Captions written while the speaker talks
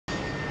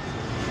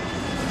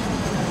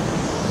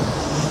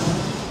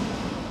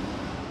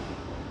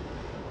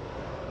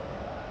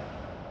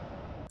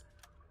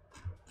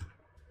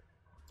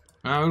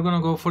Now we're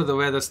gonna go for the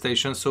weather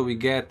station so we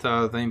get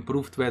the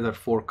improved weather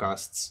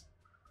forecasts.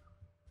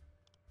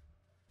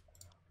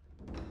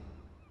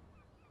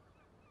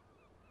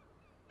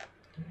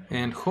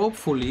 And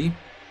hopefully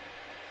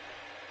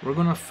we're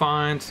gonna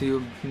find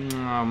you.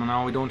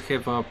 Now we don't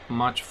have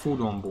much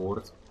food on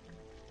board.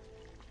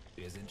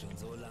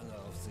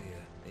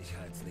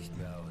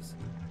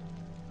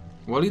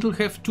 Well, it'll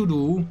have to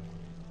do.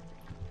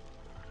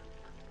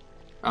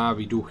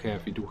 We do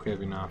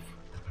have enough.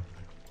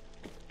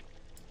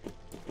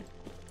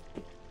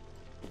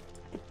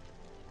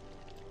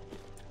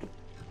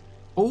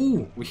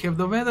 Oh, we have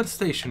the weather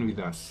station with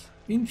us.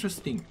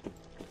 Interesting.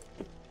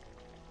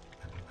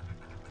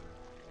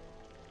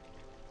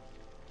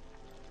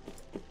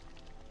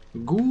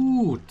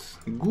 Good,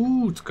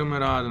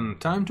 Kameraden.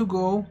 Time to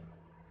go.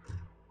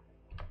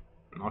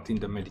 Not in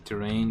the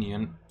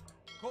Mediterranean.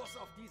 Kurs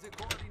auf diese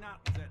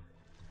Koordinaten setzen.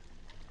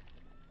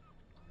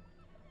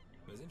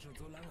 Wir sind schon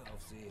so lange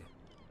auf See.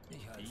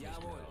 Ich halte nicht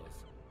mehr aus.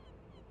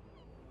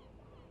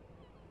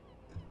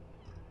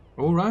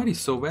 Alrighty,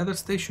 so weather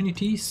station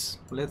it is.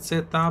 Let's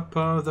set up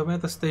the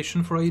weather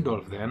station for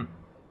Adolf then.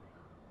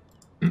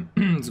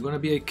 It's gonna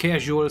be a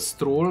casual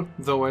stroll,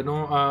 though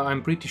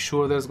I'm pretty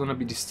sure there's gonna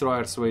be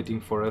destroyers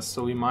waiting for us,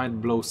 so we might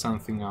blow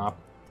something up.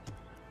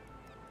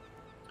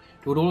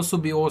 It would also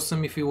be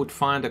awesome if we would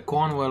find a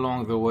convoy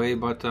along the way,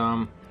 but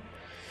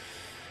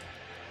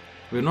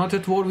we're not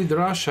at war with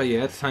Russia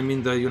yet. I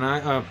mean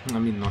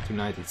not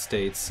United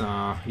States,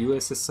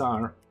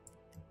 USSR.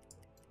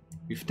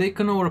 We've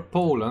taken over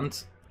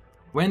Poland.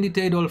 When did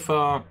Adolf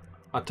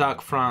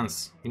attack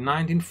France? In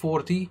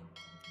 1940?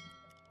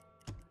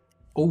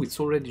 Oh, it's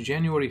already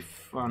January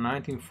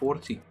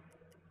 1940.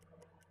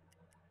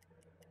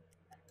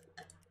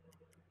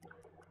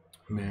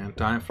 Man,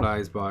 time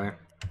flies by.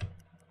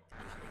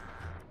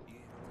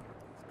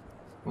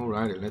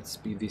 Alrighty, let's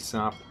speed this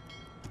up.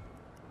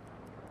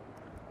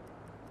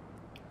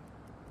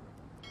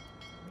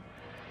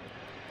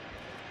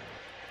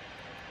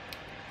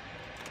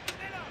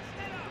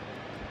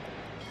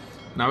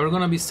 Now we're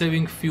gonna be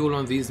saving fuel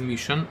on this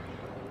mission,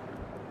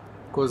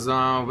 because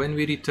when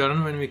we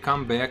return, when we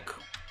come back,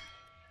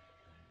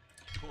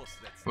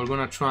 we're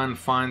gonna try and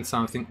find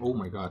something. Oh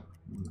my god,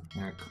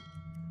 heck.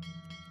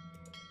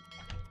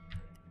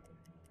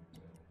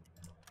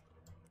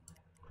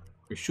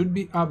 We should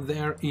be up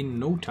there in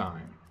no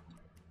time.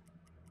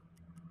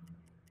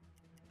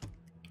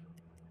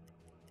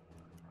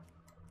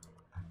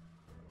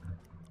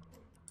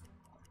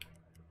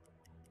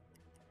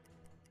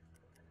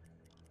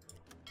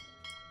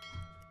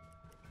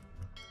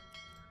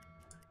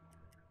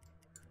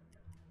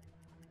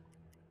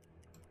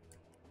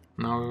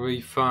 Now,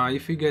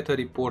 if we get a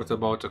report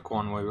about a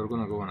convoy, we're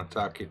gonna go and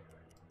attack it.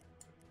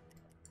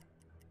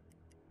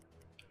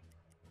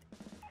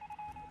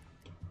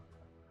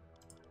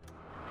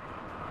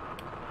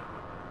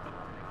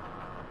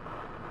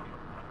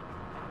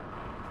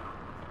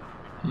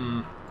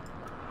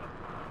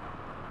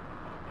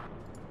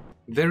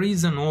 There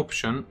is an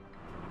option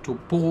to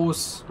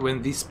pause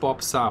when this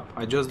pops up.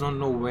 I just don't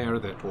know where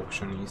that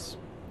option is.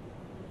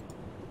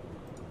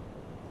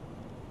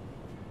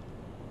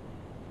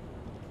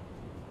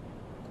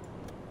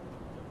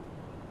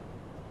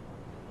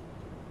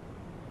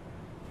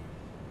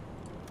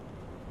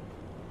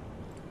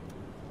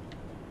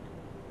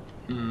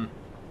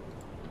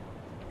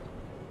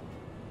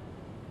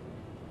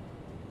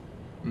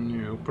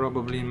 No,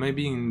 probably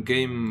maybe in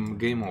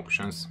game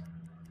options.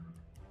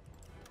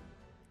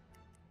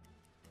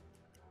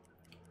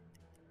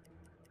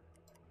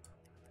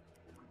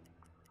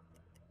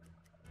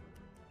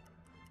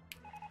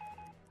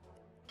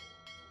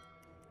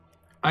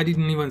 I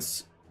didn't even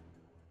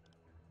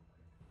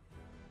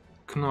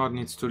Knod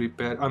needs to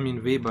repair. I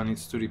mean Weber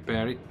needs to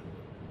repair it.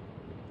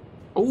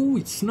 Oh,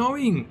 it's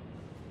snowing!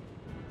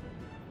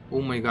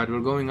 Oh my god,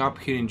 we're going up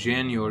here in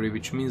January,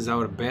 which means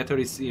our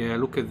batteries, yeah,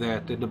 look at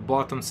that, at the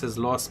bottom says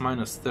loss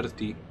minus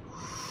 30.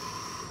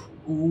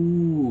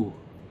 Ooh.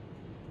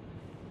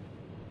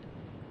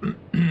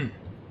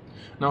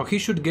 Now he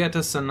should get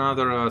us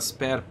another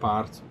spare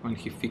part when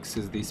he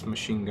fixes this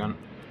machine gun.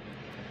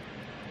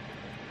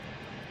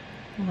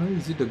 Oh,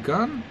 is it a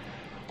gun?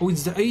 Oh,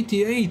 it's the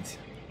 88!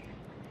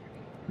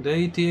 The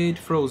 88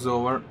 froze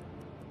over.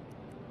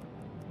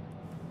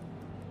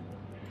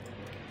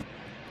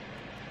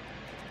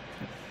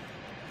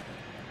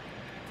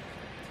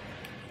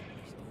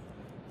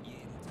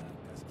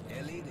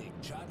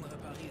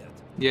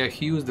 Yeah,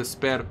 he used the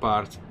spare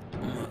part.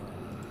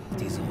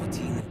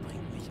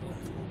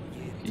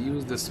 He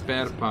used the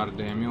spare part,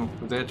 damn you.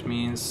 That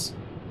means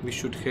we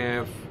should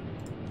have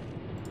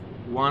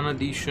one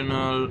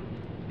additional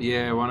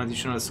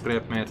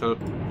scrap metal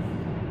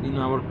in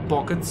our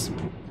pockets.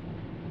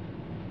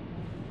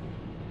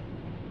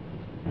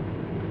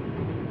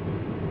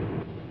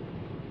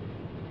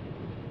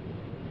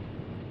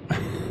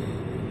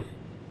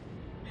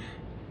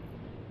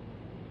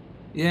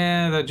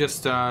 Yeah, they're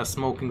just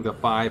smoking the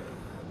pipe.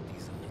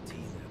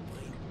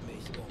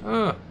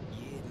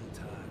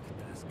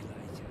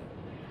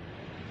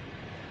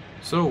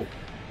 So,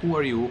 Who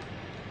are you?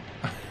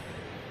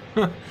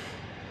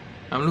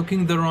 I'm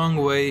looking the wrong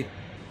way.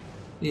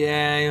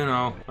 Yeah, you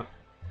know.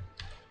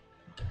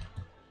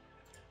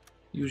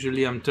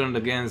 Usually I'm turned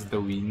against the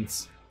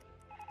winds.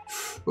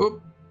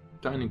 Oh,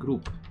 tiny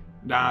group.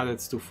 Ah,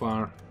 that's too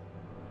far.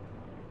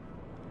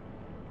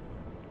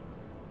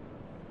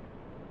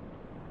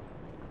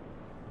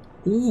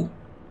 Ooh!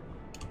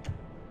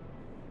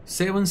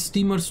 7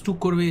 steamers, 2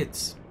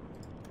 corvettes.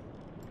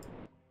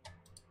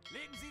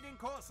 Legen Sie den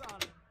Kurs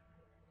an.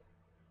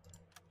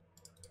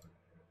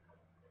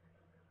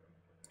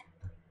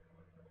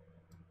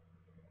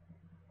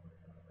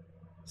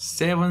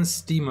 Seven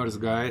steamers,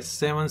 guys.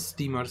 7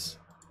 steamers.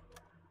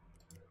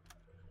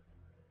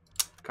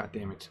 God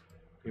damn it.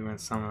 We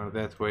went somewhere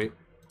that way.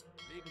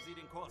 Legen Sie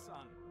den Kurs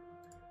an.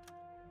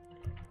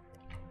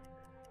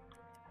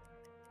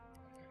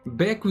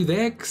 Back with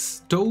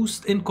eggs,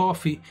 toast and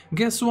coffee.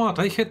 Guess what?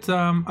 I had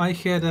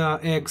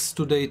eggs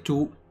today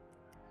too.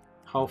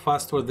 How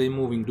fast were they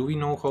moving? Do we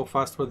know how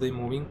fast were they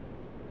moving?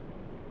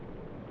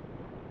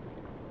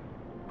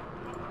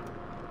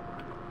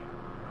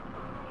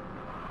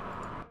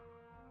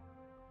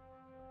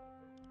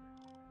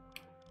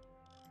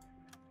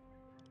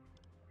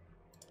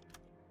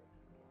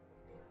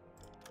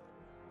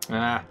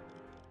 Ah.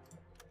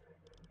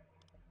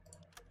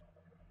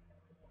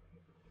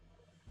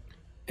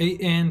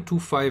 AN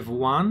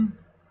 251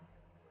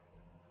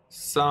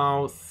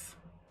 southwest,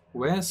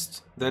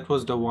 that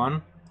was the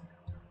one.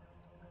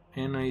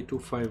 NA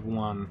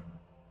 251.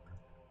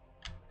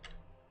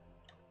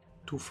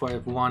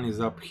 251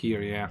 is up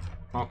here, yeah.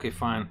 Okay,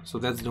 fine. So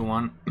that's the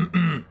one.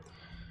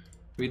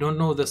 We don't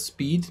know the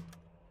speed.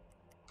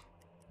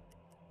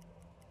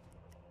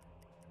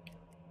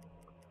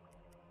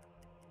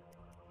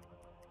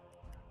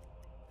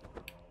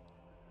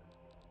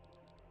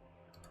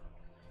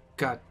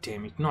 God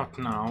damn it, not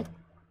now.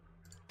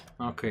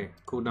 Okay,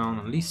 go down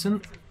and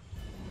listen.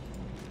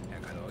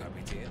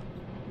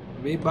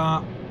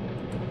 Weber,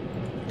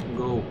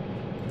 go.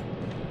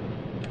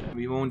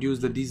 We won't use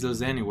the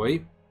diesels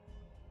anyway.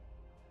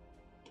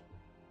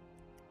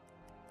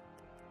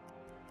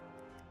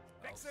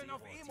 Wechseln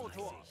auf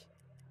E-Motor.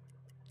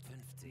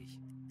 50.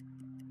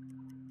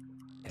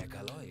 Herr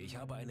Kaloy, ich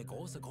habe eine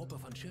große Gruppe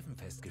von Schiffen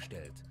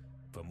festgestellt.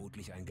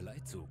 Vermutlich ein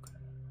Geleitzug.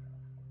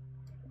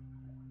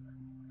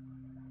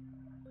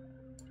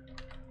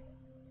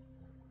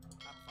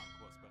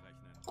 Abfangkurs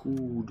berechnen.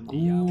 Good,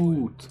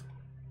 good.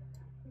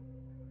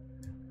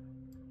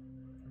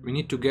 We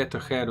need to get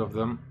ahead of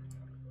them.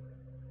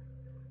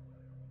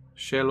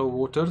 Shallow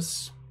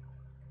waters.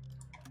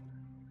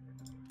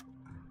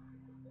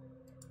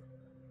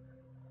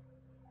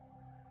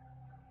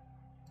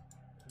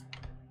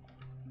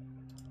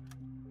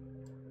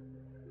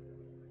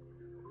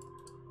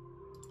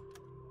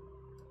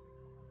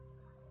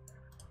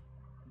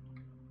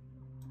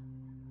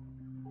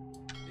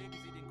 Legen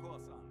Sie den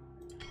Kurs an.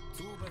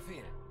 Zu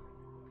Befehl.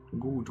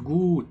 Gut,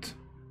 gut.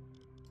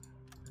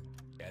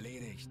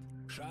 Erledigt.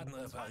 Schaden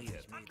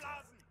repariert.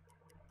 Anblasen.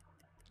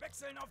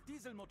 Wechseln auf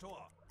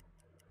Dieselmotor.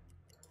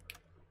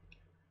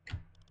 Ei,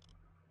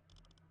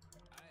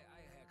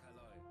 ei, Herr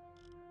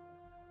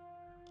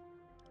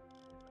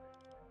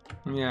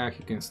Kaloy. Yeah,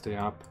 he can stay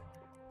up.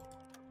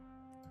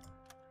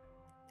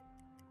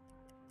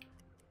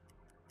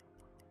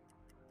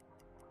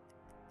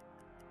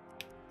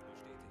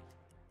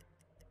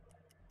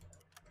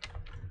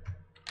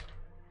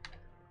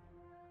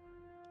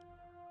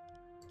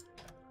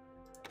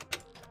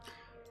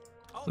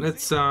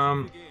 Bestätigt. Let's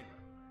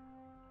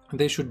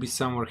they should be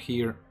somewhere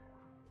here.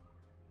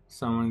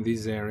 Somewhere in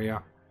this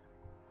area.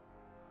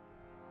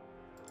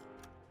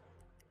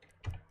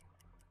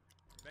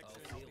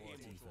 Wechseln auf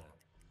E-Motor.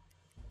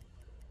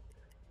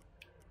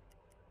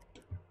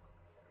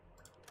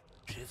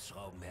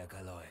 Schiffsschrauben, Herr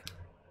Kaloy.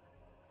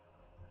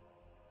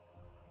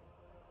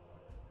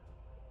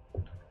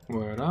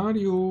 Where are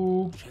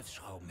you?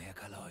 Schiffsschrauben, Herr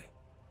Kaloy.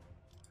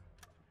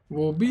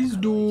 Wo bist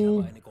Ich du?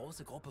 habe eine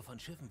große Gruppe von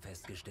Schiffen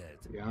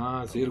festgestellt.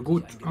 Ja, sehr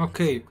gut.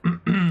 Okay.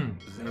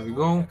 There we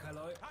go. Herr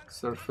Kaloy.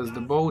 Surface the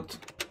boat.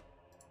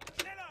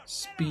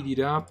 Speed it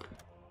up.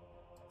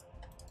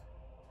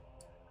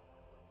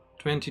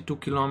 22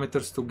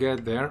 kilometers to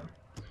get there.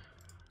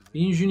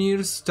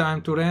 Engineers,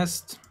 time to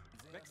rest.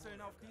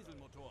 Wechseln auf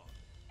Dieselmotor.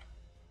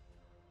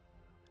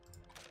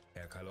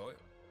 Herr Kaloy.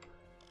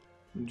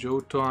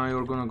 Joto,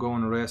 you're gonna go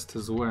and rest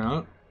as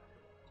well.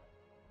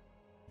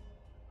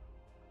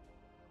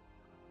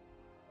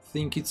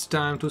 Think it's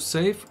time to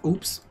save.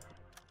 Oops.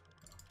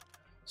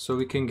 So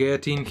we can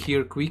get in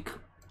here quick.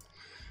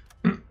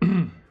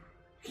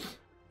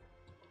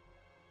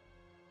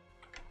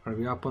 Are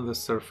we up on the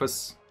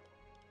surface?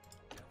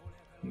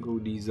 Go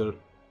diesel.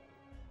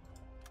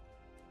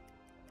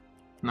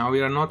 Now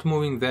we are not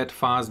moving that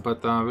fast,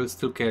 but we'll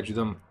still catch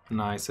them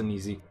nice and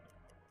easy.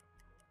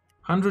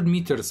 100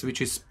 meters, which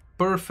is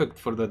perfect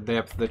for the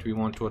depth that we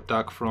want to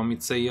attack from.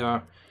 It's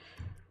a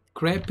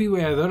crappy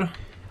weather.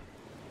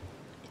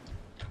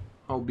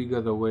 How big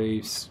are the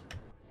waves?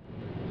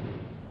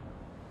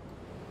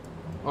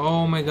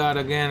 Oh my god,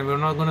 again, we're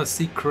not gonna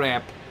see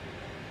crap.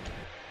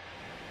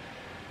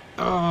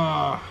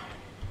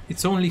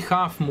 It's only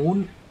half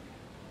moon,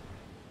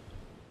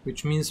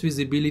 which means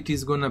visibility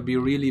is gonna be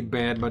really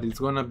bad, but it's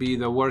gonna be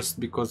the worst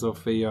because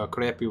of a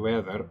crappy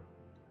weather.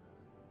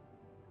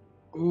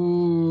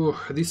 Ooh,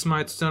 this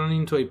might turn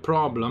into a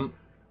problem.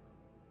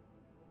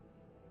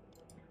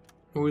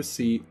 We'll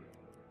see.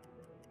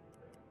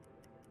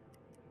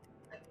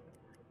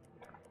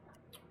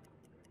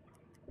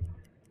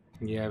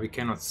 Yeah, we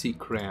cannot see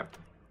crap.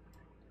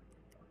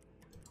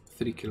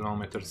 3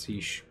 kilometers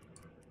ish.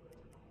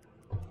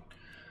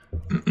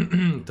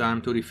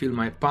 Time to refill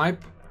my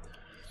pipe.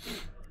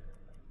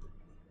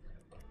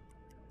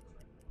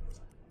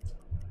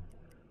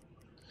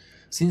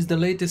 Since the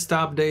latest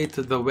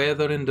update, the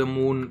weather and the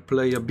moon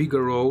play a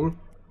bigger role,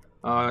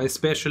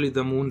 especially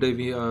the moon.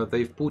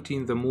 They've put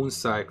in the moon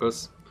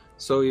cycles.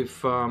 So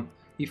if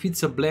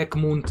it's a black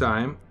moon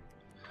time,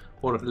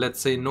 or let's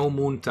say no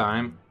moon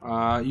time,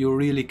 you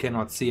really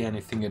cannot see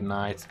anything at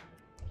night.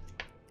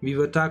 We've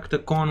attacked a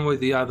convoy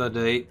the other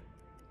day,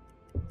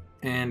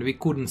 and we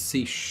couldn't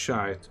see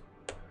shit.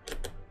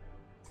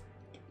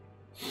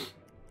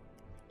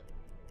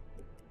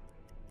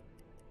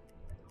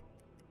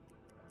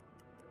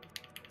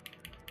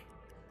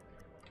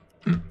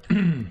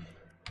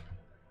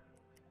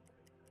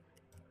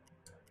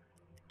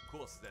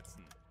 Kurs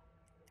setzen.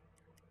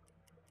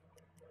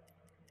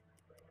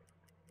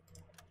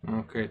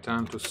 Okay,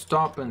 time to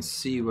stop and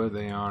see where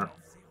they are.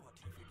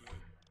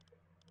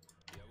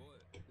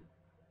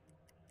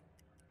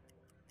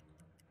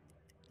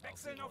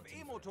 Wechseln auf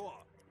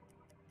E-Motor.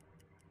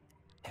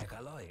 Herr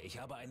Kaloy, ich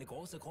habe eine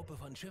große Gruppe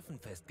von Schiffen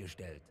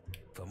festgestellt.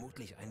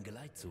 Vermutlich ein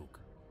Geleitzug.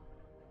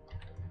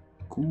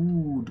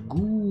 Gut,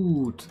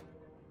 gut.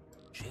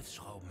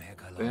 Schiffsschrauben, Herr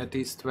Kaloy. That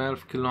is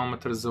 12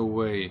 kilometers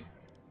away.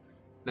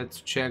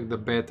 Let's check the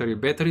battery.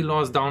 Battery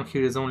loss down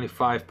here is only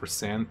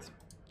 5%.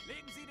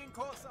 Legen Sie den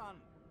Kurs an.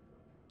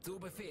 Zu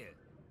Befehl.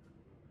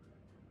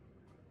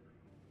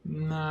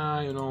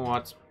 Nah, you know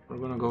what? We're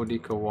gonna go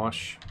deco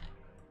wash.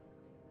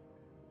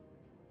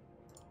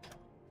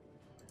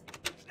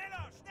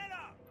 Schneller,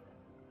 schneller.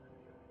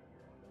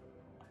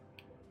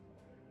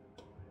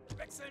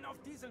 Wechseln auf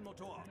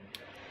Dieselmotor.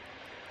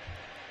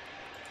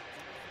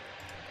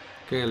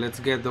 Okay, let's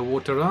get the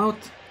water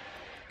out.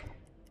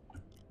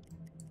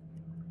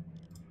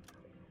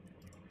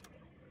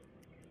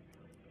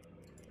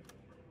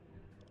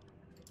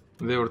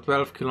 They were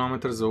 12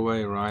 kilometers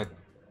away, right?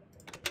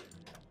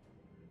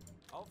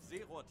 Auf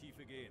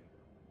Seerohrtiefe gehen.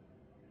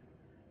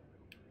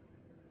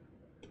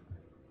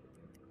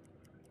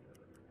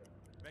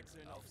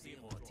 Wechseln auf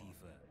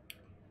Seerohrtiefe.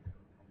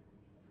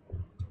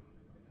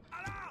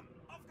 Alarm!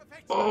 Auf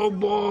Gefecht! Oh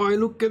boy,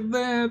 look at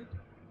that!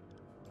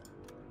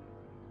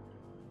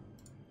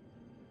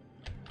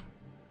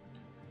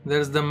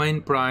 There's the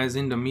main prize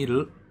in the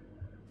middle.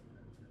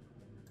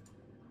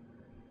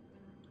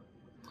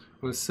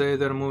 We'll say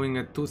they're moving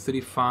at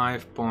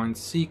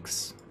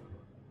 235.6.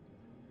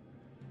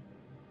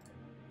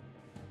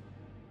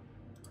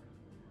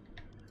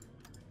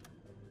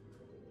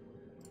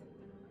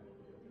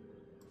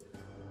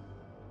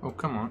 Oh,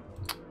 come on.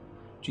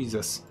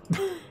 Jesus.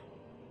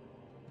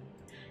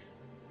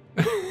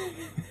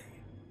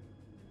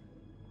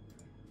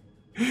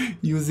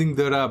 Using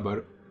the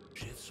rubber.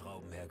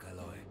 Schiffsschrauben, Herr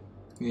Kaloy.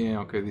 Yeah,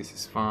 okay, this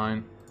is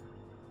fine.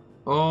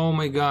 Oh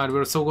my god,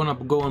 we're so gonna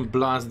go and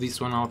blast this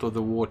one out of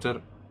the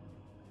water.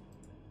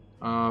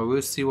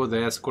 We'll see what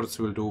the escorts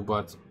will do,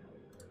 but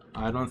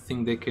I don't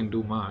think they can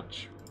do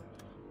much.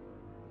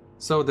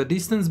 So the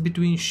distance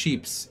between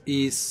ships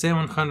is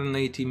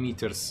 780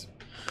 meters.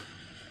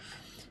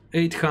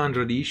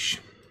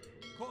 800-ish.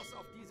 Kurs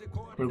auf diese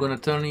Koordinaten. We're gonna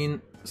turn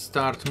in,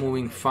 start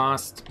moving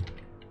fast.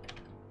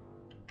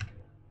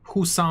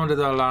 Who sounded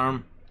the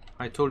alarm?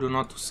 I told you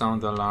not to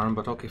sound the alarm,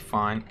 but okay,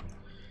 fine.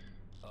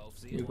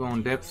 You go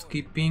on depth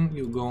keeping,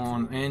 you go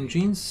on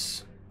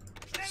engines,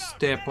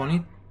 step on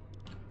it.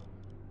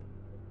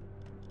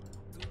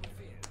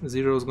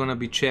 Zero's gonna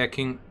be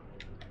checking.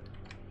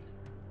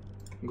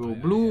 Go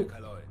blue.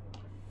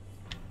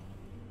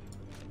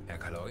 Herr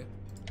Kaloy.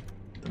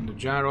 Turn the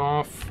gyro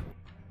off.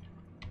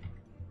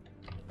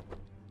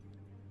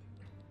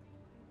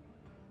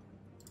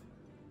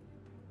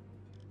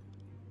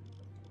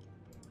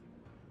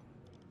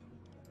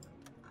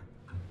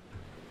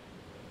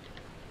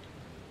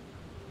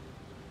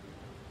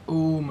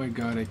 Oh my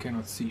god, I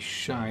cannot see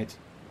shite.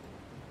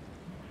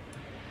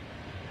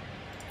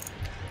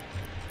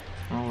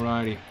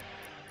 Alrighty.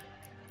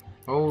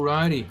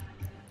 Alrighty.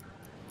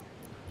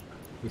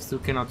 We still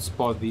cannot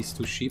spot these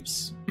two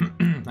ships.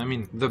 I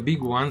mean, the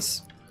big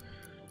ones.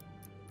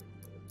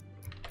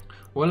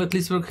 Well, at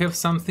least we'll have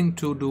something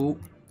to do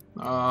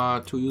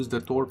to use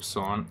the torps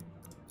on.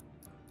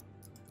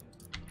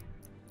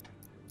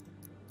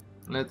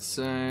 Let's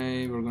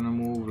say we're gonna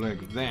move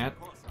like that.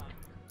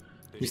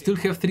 We still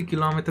have 3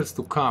 kilometers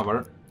to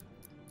cover.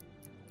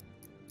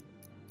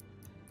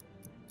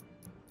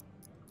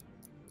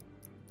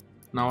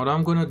 Now what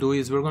I'm gonna do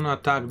is we're gonna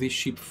attack this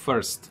ship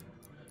first.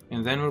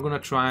 And then we're gonna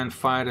try and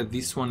fire at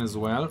this one as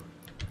well.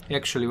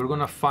 Actually, we're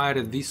gonna fire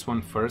at this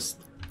one first.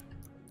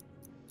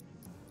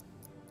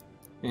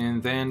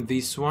 And then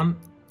this one.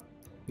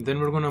 Then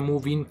we're gonna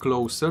move in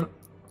closer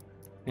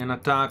and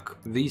attack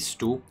these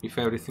two if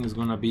everything's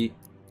gonna be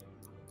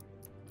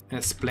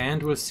as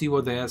planned. We'll see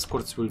what the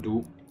escorts will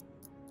do.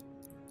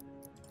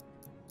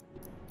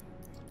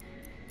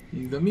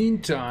 In the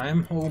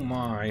meantime, oh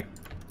my.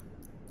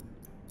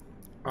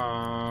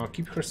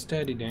 Keep her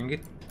steady, dang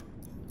it.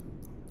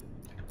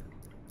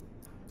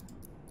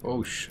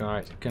 Oh shit,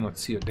 I cannot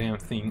see a damn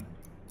thing.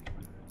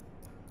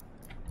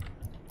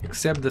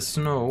 Except the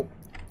snow.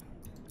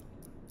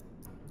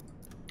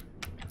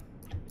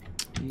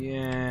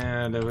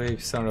 Yeah, the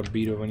waves are a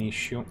bit of an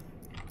issue.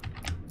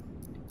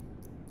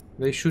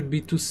 They should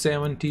be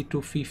 270,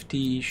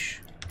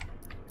 250-ish.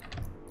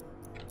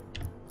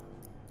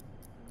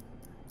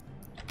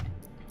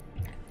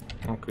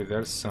 Okay,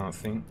 there's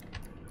something.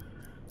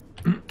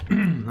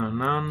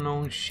 An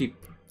unknown ship.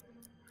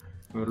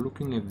 We're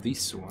looking at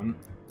this one.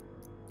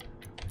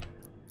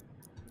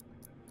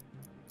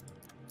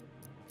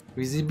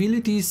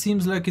 Visibility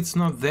seems like it's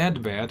not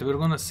that bad. We're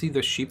gonna see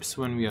the ships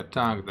when we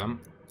attack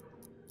them.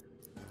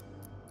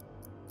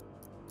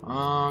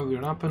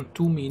 We're up in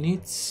 2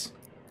 minutes.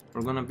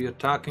 We're gonna be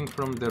attacking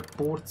from their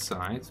port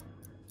side.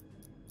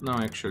 No,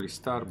 actually,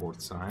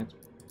 starboard side.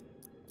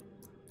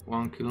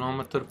 1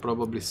 kilometer,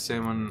 probably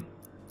 7.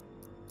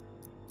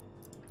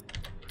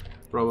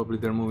 Probably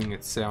they're moving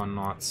at 7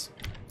 knots.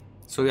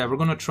 So yeah, we're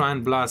gonna try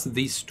and blast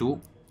these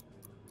two.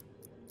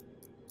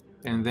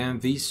 And then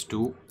these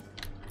two.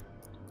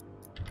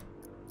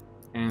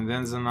 And then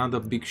there's another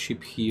big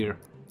ship here.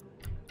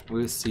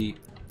 We'll see.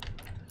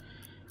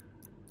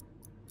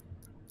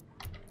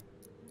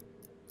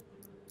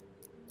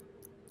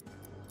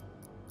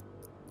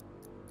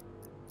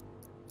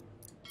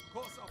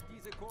 Kurs auf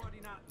diese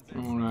Koordinaten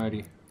setzen.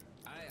 Alrighty.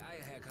 Ei,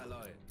 ei, Herr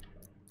Kaloy.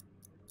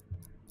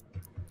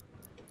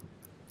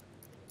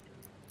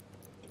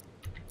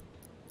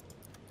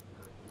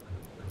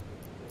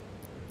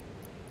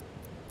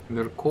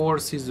 Their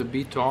course is a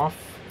bit off.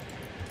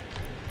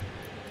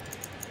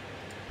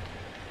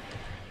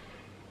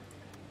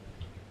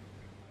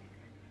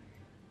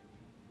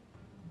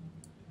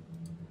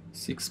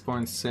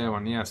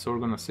 .7, yeah, so we're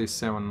gonna say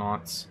 7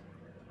 knots.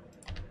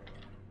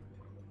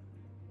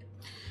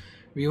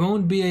 We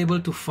won't be able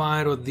to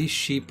fire at this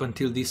ship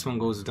until this one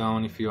goes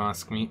down, if you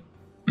ask me.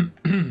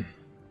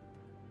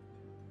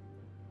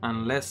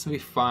 Unless we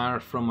fire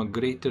from a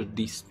greater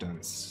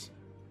distance.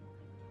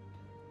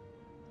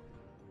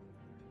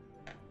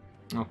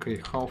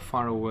 Okay, how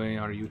far away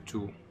are you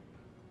two?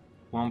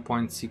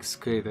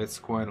 1.6k, that's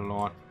quite a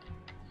lot.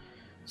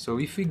 So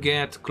if we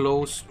get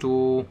close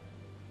to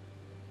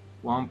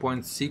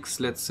 1.6,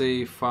 let's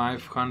say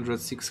 500,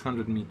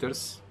 600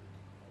 meters.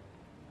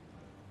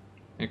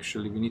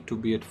 Actually, we need to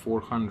be at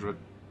 400.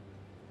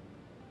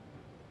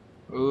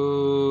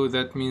 Oh,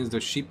 that means the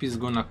ship is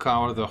gonna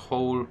cover the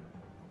whole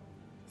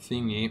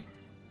thingy.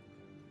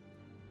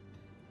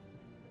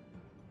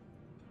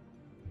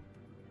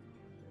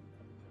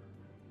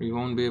 We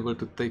won't be able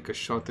to take a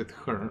shot at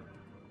her.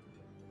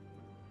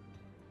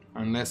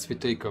 Unless we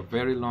take a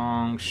very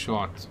long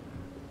shot.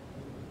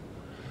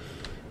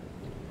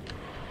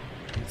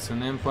 It's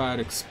an Empire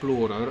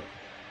Explorer.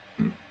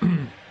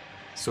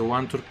 So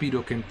one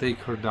torpedo can take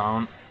her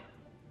down.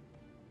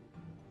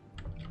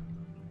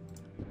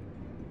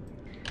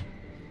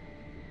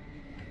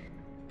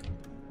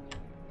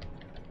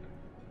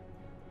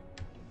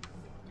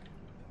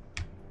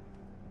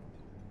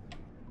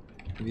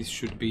 This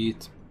should be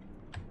it.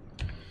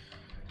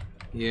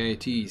 Yeah,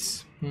 it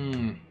is.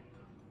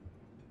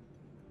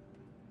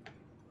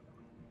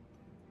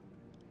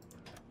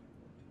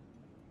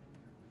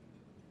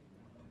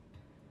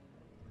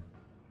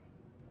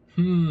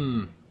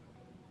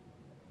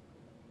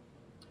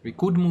 We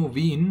could move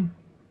in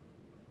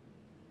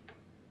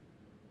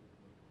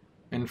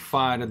and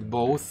fire at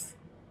both.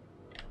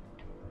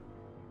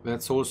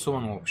 That's also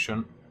an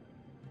option.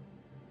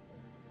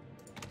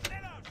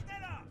 Schneller,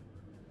 schneller!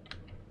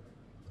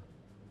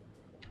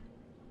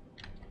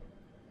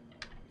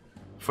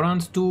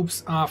 Front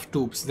tubes, aft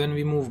tubes. Then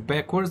we move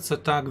backwards,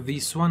 attack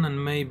this one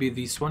and maybe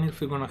this one if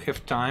we're gonna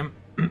have time.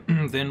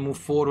 Then move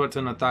forward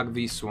and attack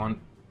this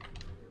one.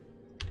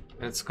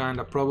 That's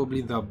kinda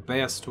probably the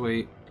best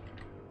way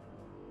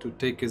to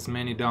take as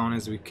many down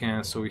as we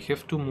can. So we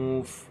have to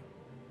move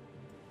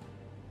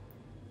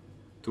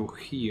to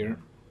here.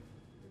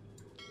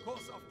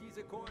 Kurs auf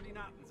diese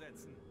Koordinaten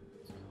setzen.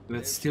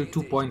 That's still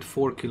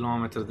 2.4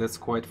 kilometers, that's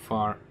quite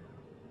far.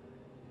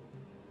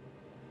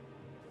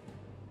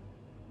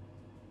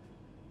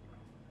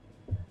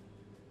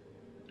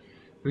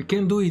 We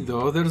can do it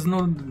though, there's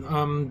no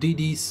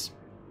DDs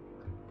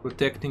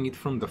protecting it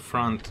from the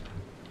front.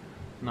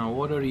 Now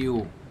what are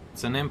you?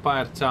 It's an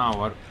Empire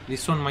Tower.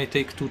 This one might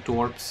take 2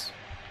 torps.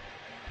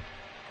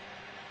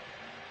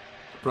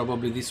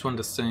 Probably this one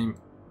the same.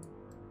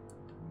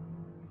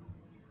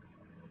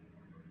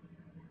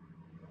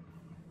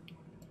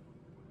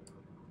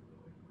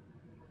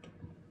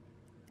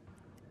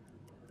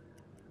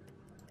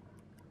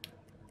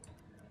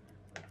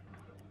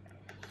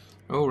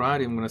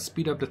 Alright, I'm gonna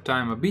speed up the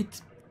time a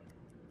bit.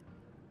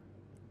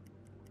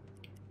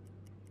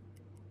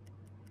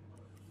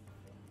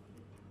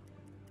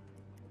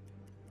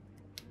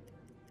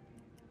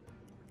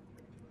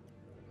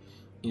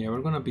 Yeah,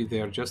 we're gonna be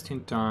there just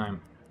in time.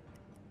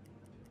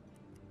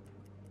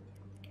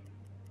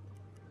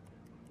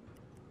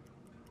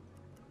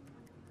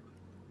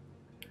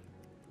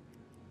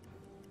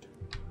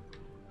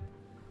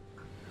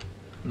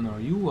 No,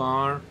 you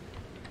are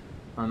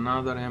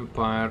another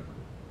empire.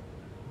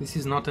 This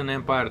is not an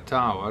empire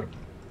tower.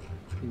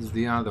 It's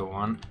the other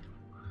one.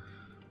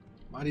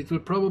 But it will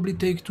probably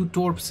take 2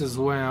 torps as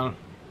well.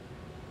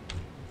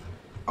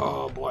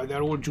 Oh boy,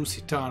 they're all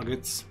juicy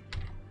targets.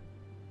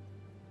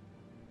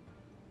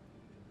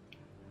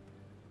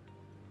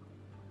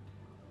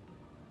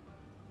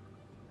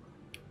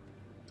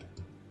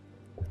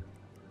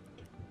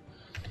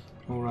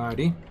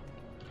 Alrighty.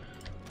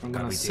 I'm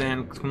gonna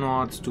send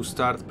Knots to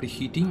start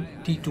preheating.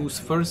 T2s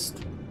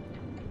first.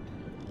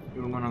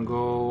 We're gonna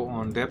go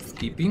on depth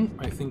keeping.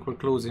 I think we're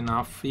close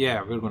enough.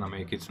 Yeah, we're gonna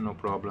make it, no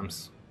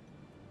problems.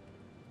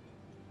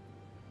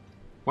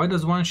 Why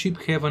does one ship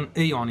have an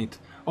A on it?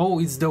 Oh,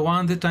 it's the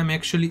one that I'm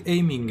actually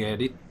aiming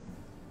at it.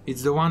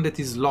 It's the one that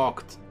is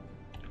locked.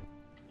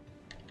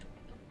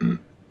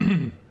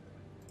 Schiffsschrauben,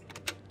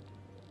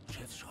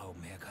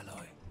 Herr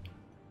Kaloi.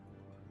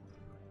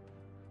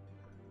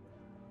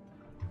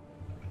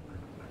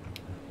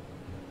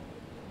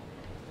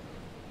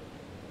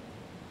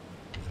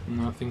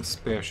 Nothing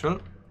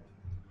special.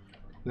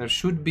 There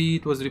should be,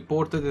 it was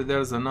reported that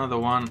there's another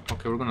one.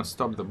 Okay, we're gonna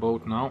stop the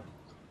boat now.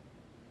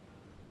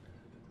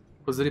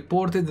 It was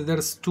reported that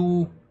there's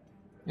 2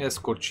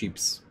 escort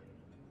ships.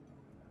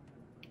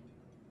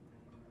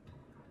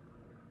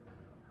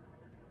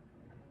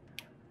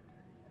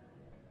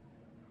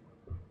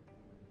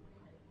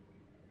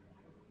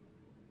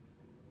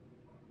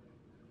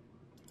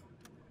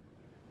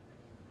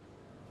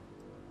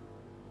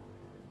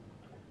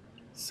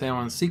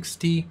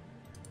 $760,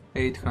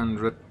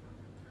 800.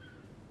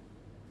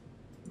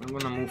 I'm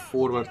gonna move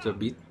forward a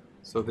bit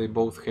so they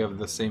both have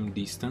the same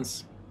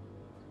distance.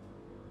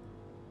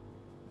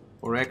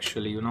 Or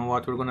actually, you know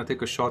what, we're gonna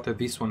take a shot at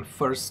this one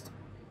first,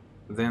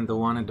 then the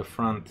one at the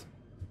front.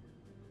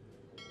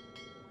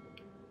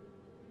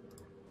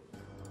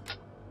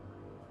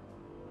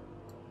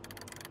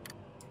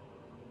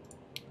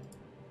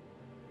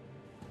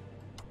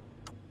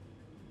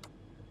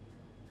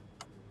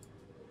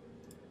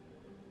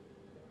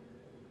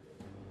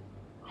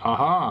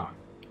 Haha!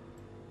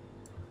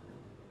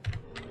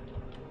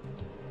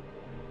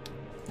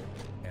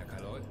 Herr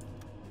Kaloi.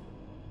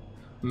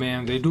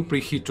 Man, they do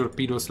preheat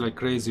torpedoes like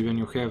crazy when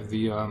you have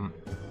the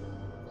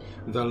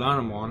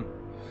alarm on.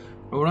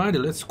 Alrighty,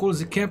 let's call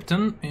the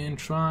captain and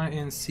try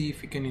and see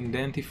if we can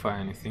identify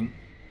anything.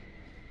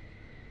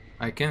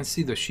 I can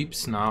see the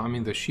ships now, I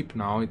mean the ship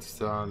now, it's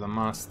the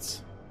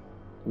masts.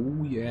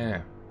 Oh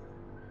yeah.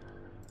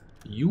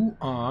 You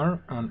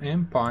are an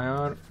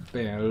Empire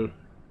Bell.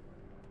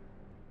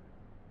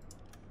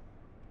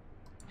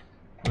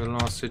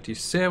 Velocity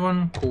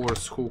 7,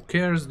 course who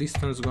cares,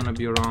 distance gonna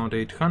be around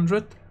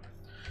 800.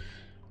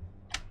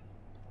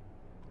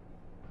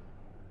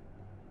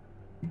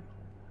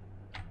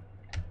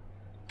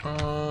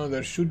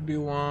 There should be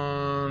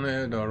one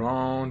at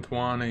around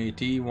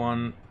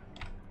 181,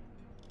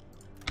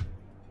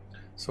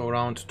 so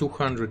around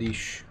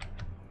 200-ish.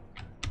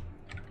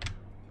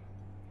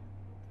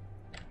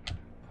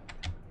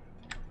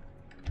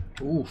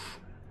 Oof.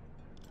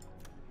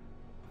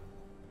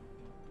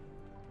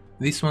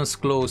 This one's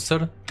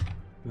closer,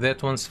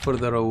 that one's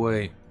further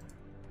away.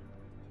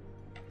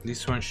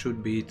 This one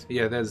should be it.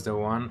 Yeah, that's the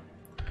one.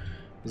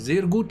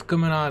 Sehr gut,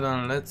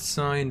 Kameraden. Let's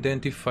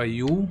identify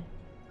you.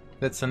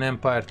 That's an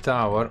Empire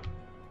Tower.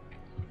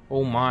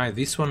 Oh my,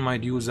 this one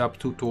might use up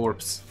 2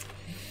 torps.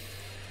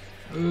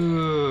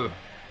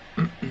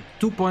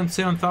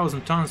 2.7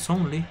 thousand tons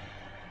only.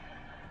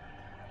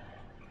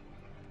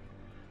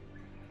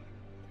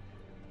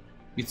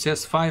 It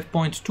says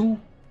 5.2.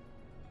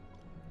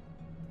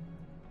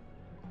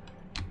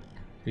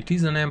 It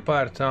is an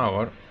Empire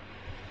Tower.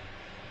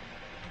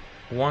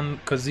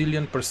 1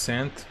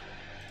 gazillion%.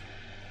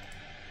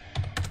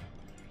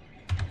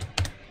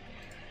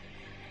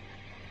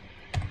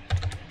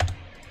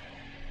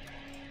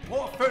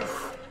 Rohr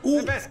 5.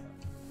 Silvester.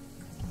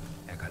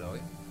 Herr Kaloi.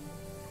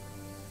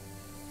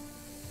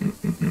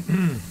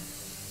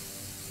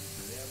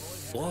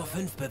 Rohr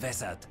 5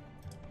 bewässert.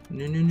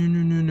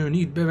 No,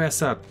 nicht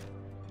bewässert.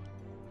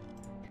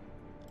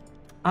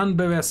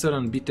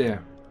 Anbewässern, bitte.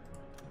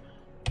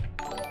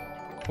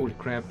 Holy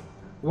crap.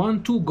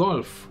 1-2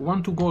 Golf.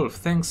 1-2 Golf.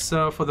 Thanks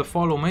for the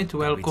follow, mate.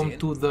 Welcome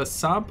to the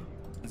sub.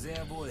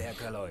 Sehr wohl, Herr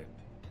Kaloi.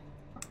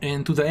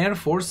 And to the Air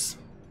Force.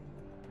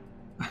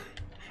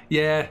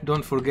 Yeah,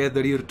 don't forget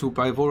the rear tube.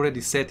 I've already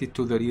set it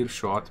to the rear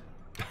shot.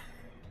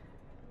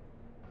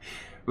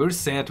 We're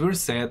set, we're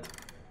set.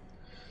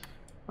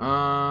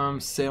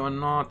 7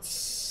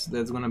 knots.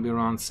 That's gonna be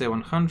around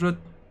 700.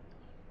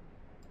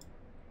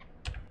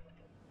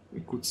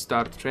 We could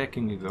start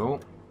tracking it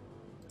though.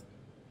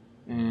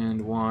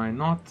 And why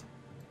not?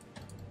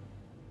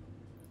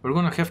 We're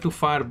gonna have to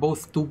fire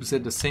both tubes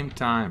at the same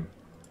time.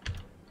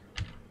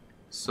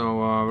 So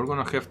we're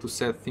gonna have to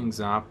set things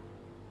up.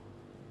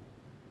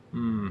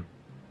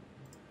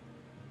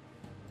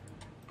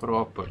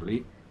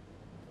 properly.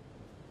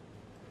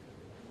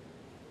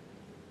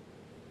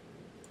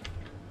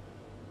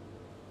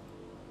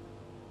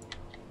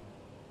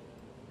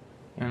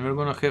 And we're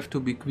gonna have to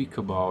be quick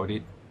about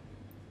it.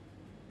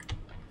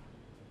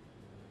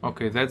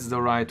 Okay, that's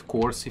the right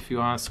course if you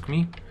ask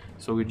me.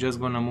 So we're just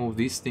gonna move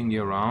this thing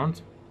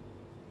around.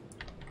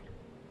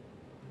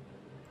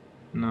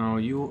 Now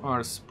you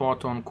are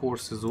spot on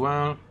course as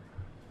well.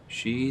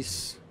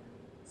 She's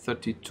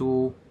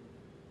 32.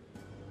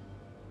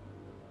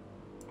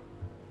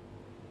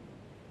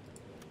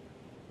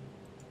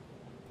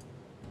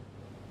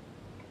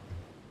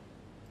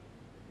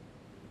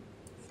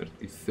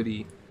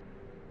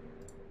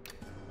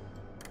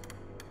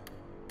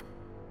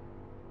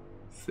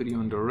 Three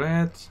on the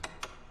red.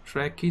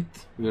 Track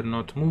it. We're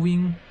not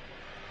moving,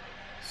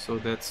 so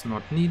that's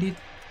not needed.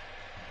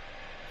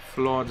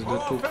 Flood the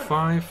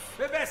 2-5.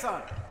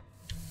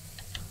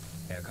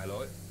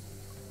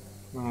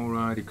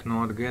 Alrighty,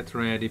 Knot, get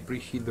ready.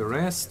 Preheat the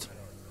rest.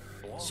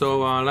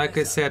 So, like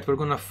I said, we're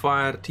gonna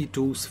fire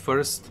T2s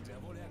first,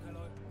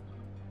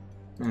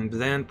 and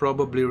then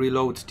probably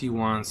reload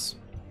T1s.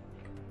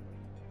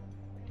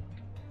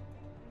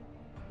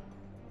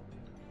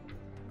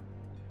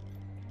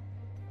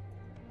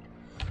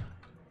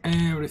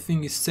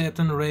 Everything is set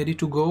and ready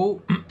to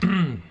go.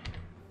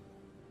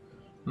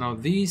 Now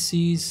this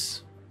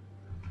is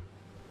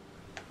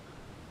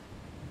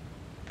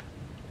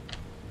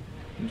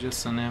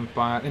just an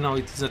empire. No,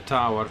 it is a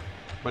tower,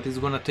 but it's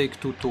gonna take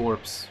 2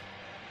 torps.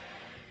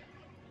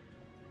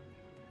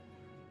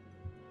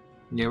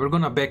 Yeah, we're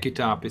gonna back it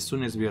up. As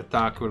soon as we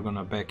attack, we're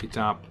gonna back it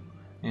up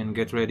and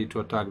get ready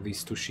to attack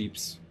these 2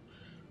 ships.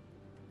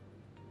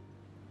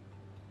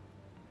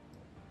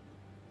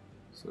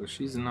 So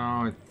she's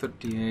now at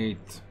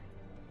 38.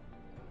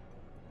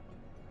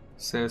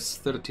 Says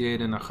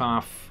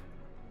 38.5.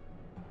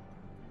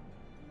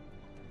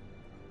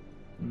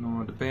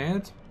 Not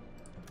bad.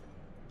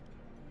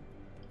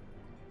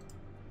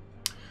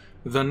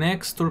 The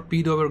next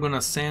torpedo we're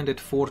gonna send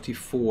at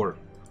 44.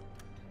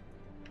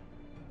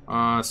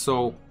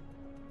 So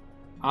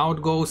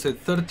out goes at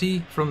 30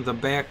 from the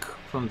back,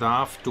 from the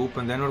aft tube,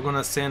 and then we're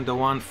gonna send the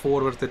one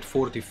forward at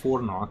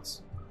 44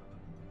 knots.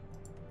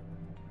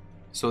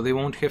 So they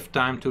won't have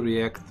time to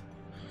react.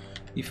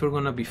 If we're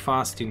gonna be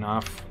fast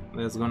enough,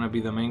 that's gonna be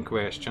the main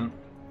question.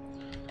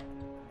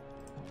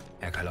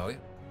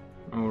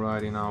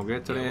 Alrighty, now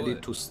get ready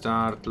to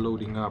start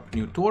loading up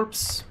new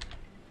torps.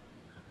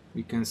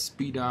 We can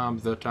speed up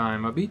the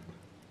time a bit.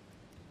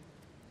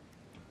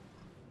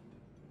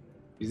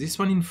 Is this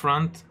one in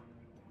front?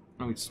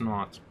 No, it's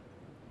not.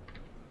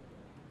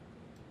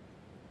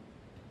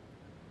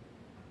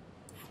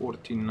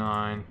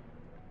 49.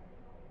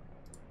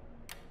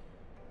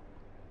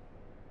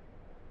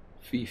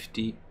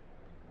 50.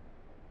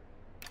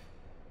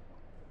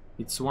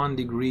 It's 1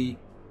 degree.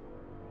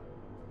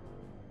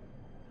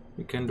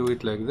 We can do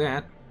it like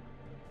that.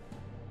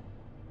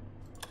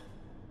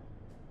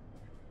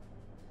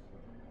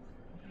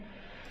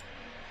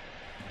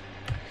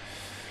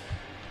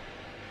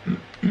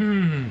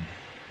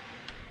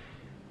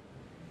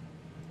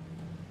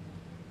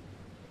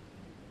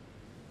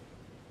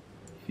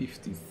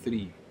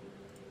 $53.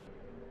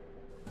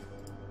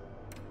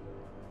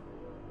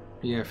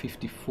 Yeah,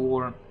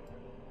 54.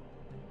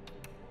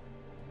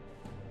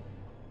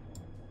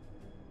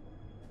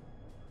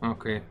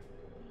 Okay,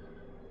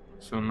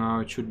 so now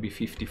it should be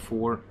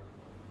 54,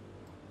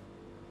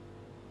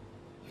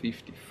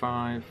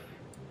 55,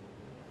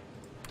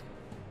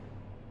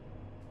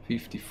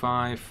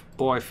 55.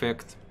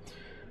 Perfect.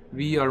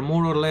 We are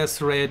more or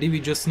less ready. We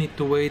just need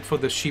to wait for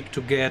the ship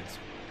to get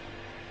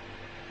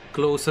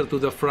closer to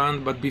the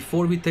front, but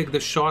before we take the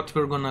shot,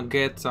 we're gonna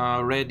get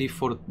ready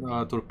for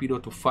torpedo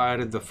to fire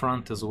at the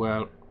front as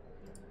well.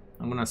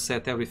 I'm gonna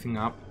set everything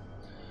up.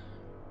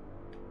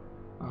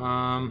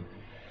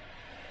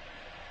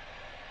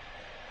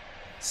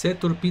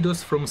 Set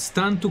torpedoes from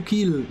stun to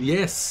kill.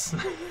 Yes.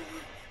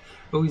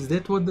 Oh, is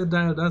that what the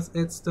dial does?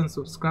 Add stun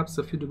subscribes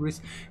a few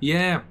degrees.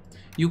 Yeah,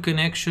 you can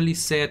actually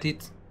set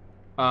it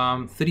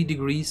 3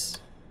 degrees.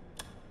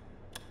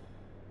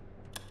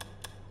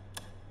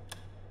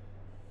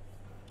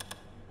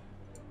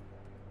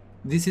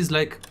 This is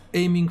like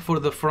aiming for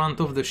the front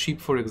of the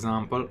ship, for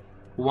example.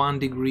 1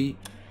 degree.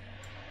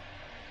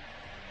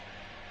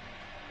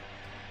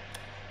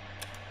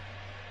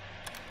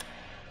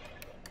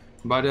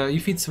 But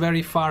if it's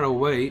very far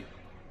away,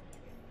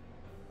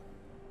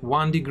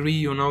 1 degree,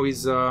 you know,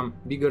 is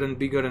bigger and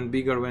bigger and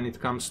bigger when it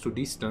comes to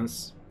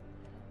distance.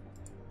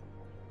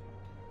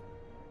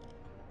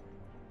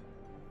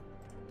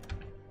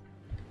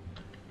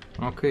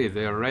 Okay,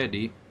 they're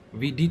ready.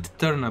 We did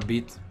turn a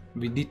bit.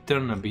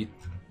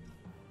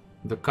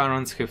 The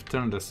currents have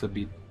turned us a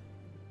bit.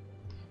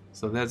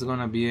 So that's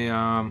gonna be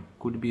a,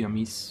 could be a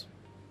miss.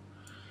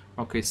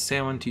 Okay,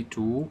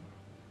 72.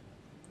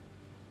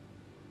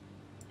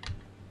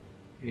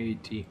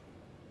 80.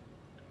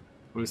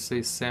 We'll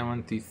say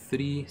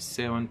 73,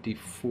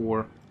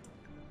 74.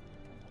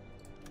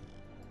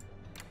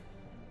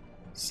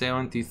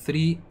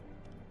 73.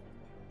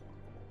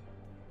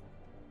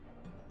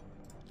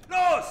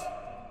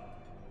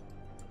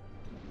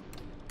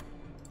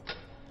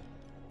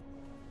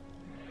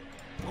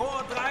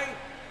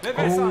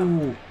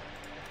 Bewässern!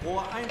 Oh,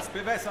 Rohr 1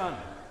 bewässern!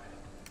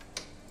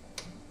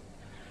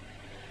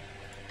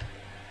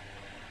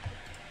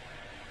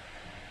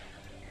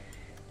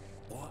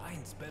 Rohr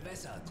 1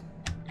 bewässert.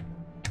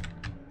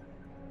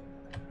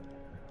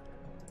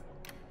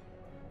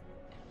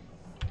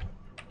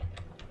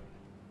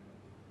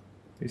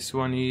 this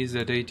one is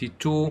at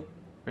 82,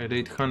 at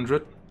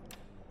 800.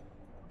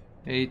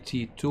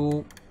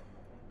 82.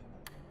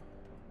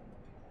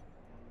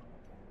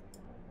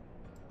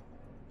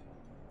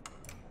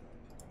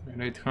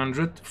 And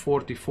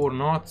 844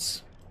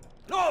 knots.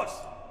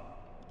 Los!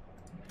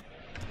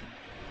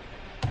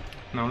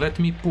 Now let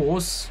me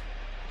pause.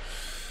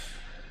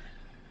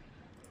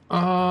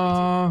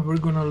 We're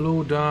gonna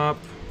load up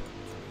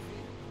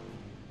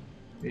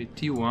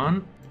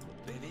 81.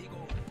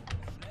 Bewegung.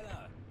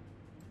 Schneller.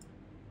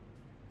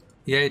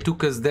 Yeah, it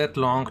took us that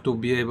long to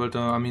be able to,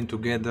 I mean, to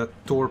get the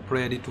torp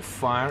ready to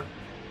fire.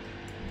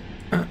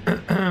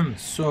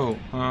 So,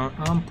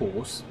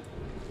 unpause.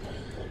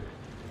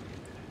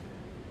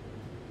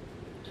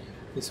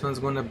 This one's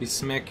gonna be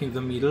smack in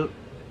the middle.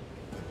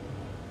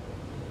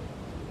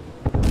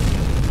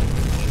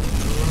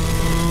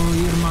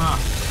 Oh, Irma!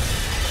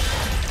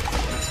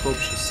 Let's hope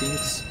she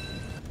sinks.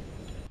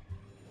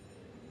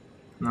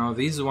 Now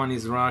this one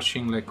is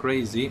rushing like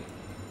crazy.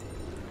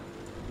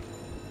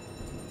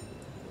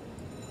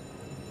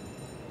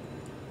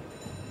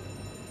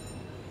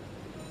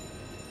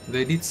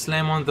 They did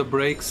slam on the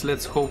brakes,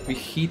 let's hope we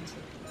hit.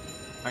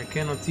 I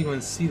cannot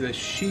even see the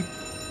ship.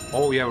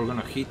 Oh yeah, we're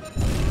gonna hit.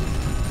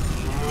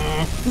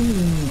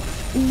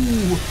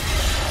 Ooh.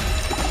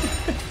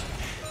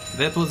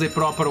 That was a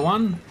proper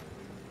one.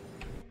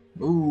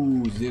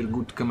 Ooh, sehr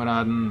gut,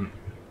 Kameraden.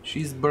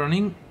 She's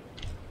burning.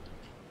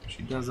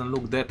 She doesn't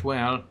look that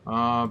well.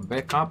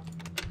 Back up.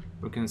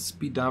 We can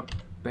speed up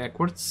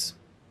backwards.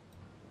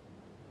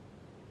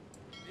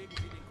 Legen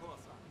Sie den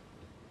Kurs an.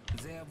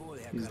 Sehr wohl,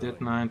 Herr Is Kaloi.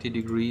 that 90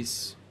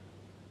 degrees?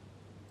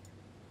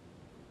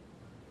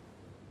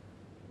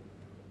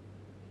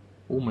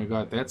 Oh my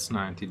god, that's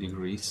 90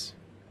 degrees.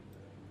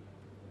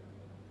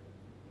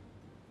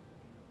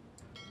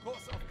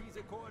 Kurs auf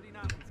diese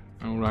Koordinaten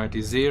setzen.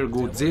 Alrighty, sehr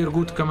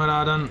gut,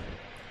 Kameraden.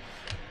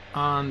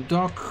 And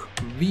dock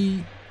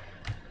V.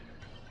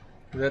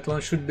 That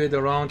one should be at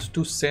around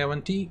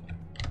 270.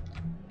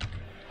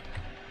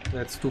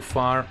 That's too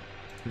far.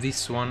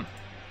 This one.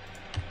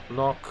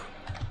 Lock.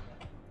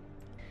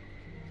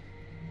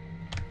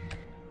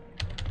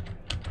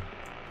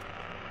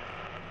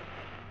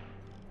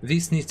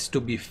 This needs to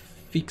be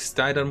fixed.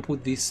 I don't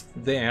put this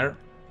there.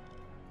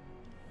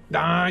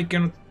 Ah, I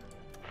cannot.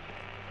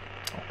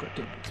 Oh, God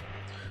damn it.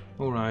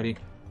 Alrighty.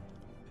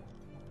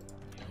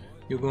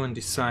 You go and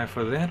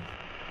decipher that.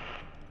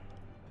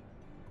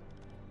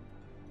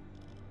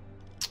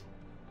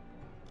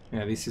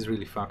 Yeah, this is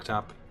really fucked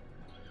up.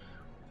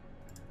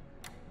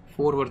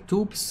 Forward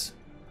tubes.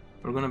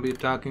 We're gonna be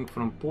attacking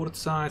from port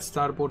side,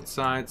 starboard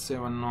side.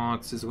 7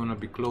 knots is gonna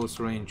be close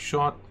range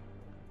shot.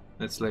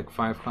 That's like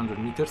 500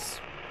 meters.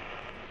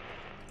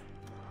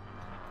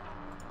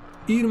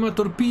 Irma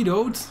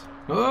torpedoed.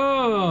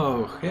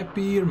 Oh,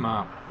 happy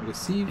Irma.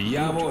 Received.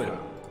 Jawohl.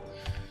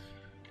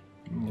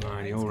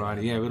 Alrighty,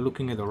 alrighty. Yeah, we're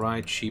looking at the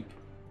right ship.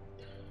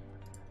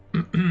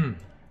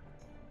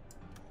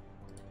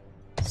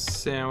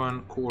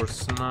 7,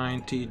 course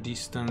 90,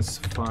 distance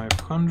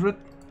 500.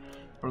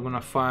 We're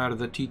gonna fire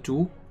the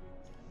T2.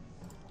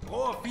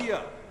 Rohr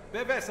 4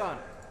 bewässern!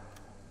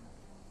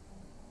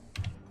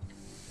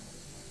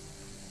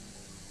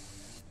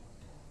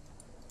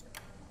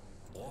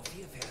 Rohr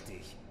 4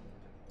 fertig.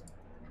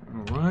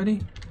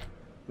 Alrighty.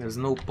 There's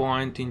no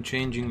point in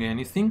changing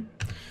anything.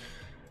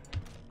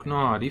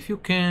 Gnod, if you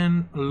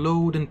can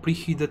load and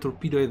preheat the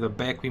torpedo at the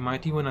back, we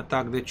might even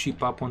attack the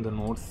ship up on the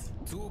north.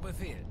 Zu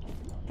Befehl.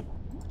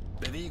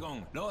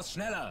 Bewegung. Los,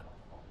 schneller.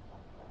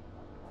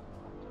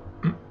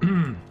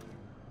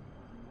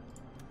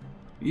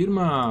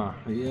 Irma,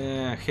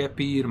 yeah,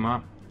 happy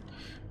Irma.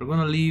 We're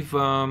gonna leave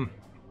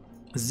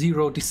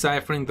 0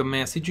 deciphering the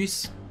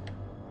messages.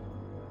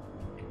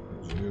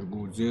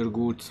 Very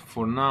good.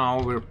 For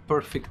now, we're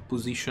perfect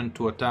position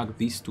to attack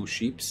these 2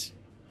 ships.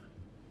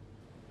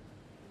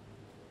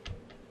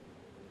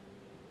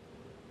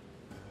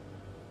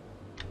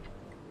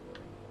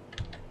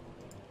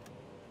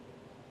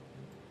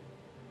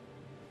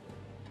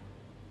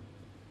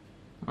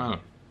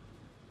 Well,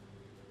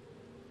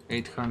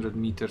 800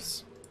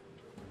 meters.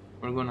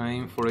 We're gonna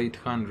aim for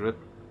 800,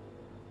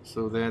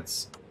 so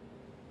that's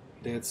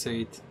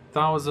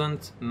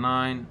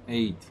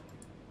 8,098.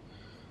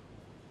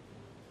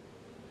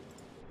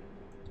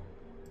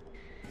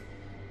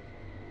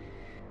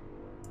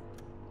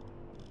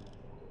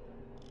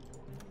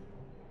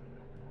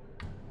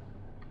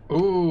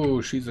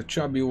 Oh, she's a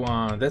chubby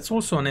one. That's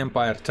also an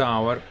Empire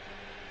Tower.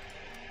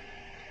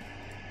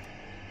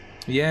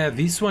 Yeah,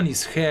 this one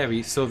is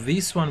heavy, so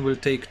this one will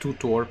take 2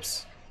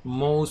 torps,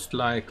 most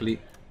likely.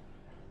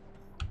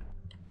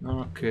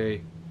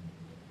 Okay.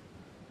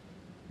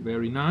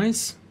 Very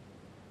nice.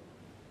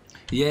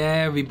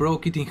 Yeah, we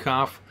broke it in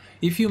half.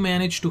 If you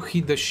manage to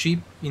hit the ship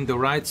in the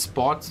right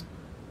spot,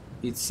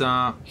 it's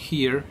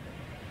here,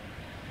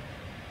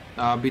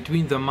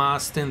 between the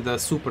mast and the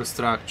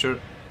superstructure.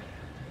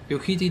 You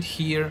hit it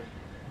here,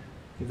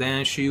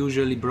 then she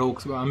usually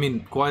broke, I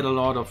mean, quite a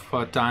lot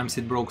of times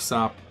it breaks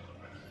up.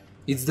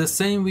 It's the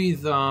same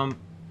with the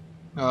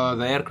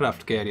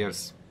aircraft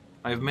carriers.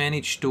 I've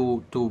managed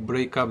to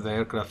break up the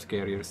aircraft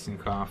carriers in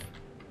half.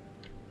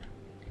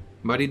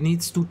 But it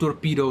needs 2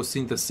 torpedoes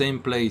in the same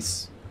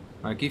place.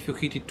 Like if you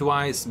hit it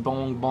twice,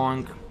 bong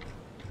bong,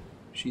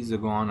 she's a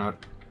goner.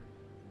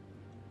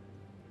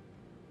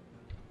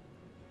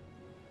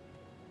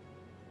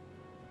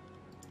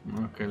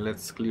 Okay,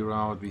 let's clear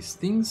out these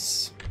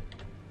things.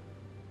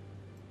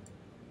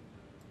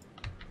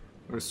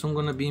 We're soon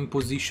gonna be in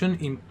position,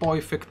 in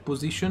perfect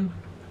position.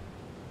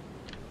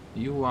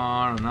 You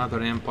are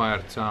another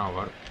Empire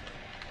tower.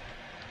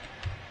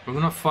 We're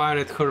gonna fire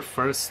at her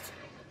first,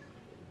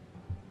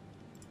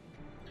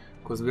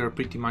 because we are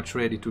pretty much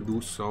ready to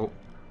do so.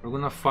 We're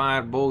gonna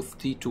fire both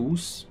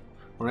T2s,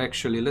 or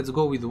actually let's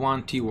go with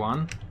one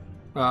T1.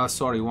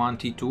 Sorry, one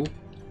T2.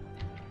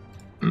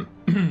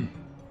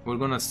 We're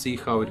gonna see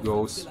how it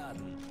goes.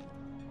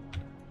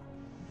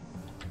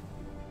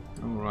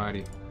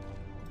 Alrighty.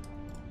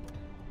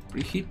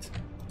 Preheat.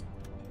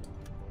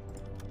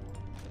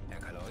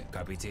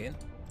 Kapitän.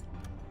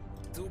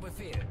 Zu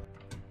Befehl.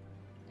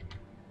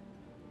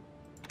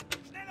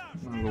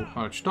 Gonna go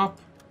hard stop.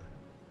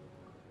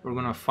 We're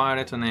gonna fire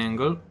at an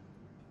angle.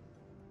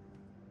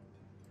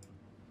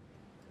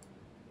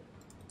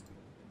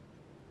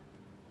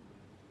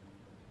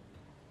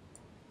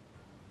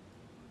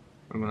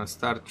 We're gonna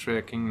start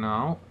tracking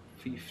now.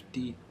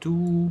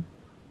 52,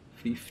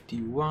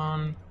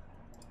 51.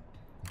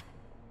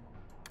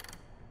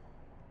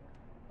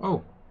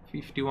 Oh,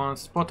 51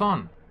 spot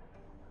on.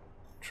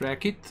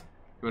 Track it.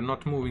 We're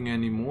not moving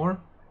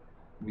anymore.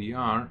 We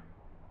are.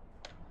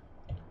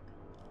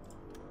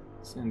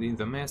 Sending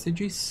the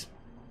messages.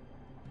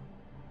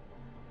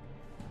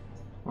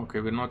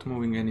 Okay, we're not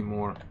moving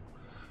anymore.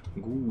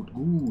 Good,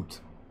 good.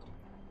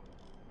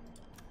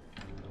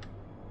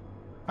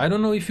 I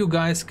don't know if you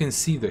guys can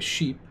see the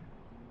ship.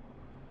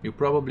 You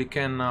probably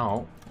can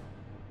now.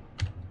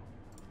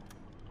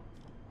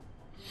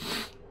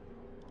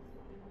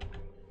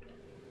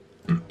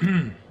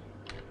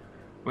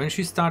 When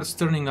she starts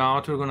turning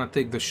out, we're gonna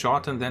take the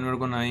shot and then we're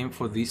gonna aim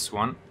for this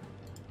one.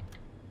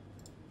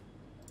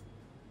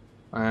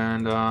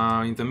 And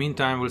in the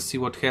meantime, we'll see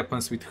what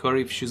happens with her.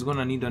 If she's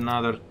gonna need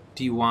another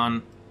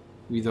T1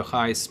 with a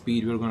high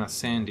speed, we're gonna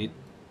send it.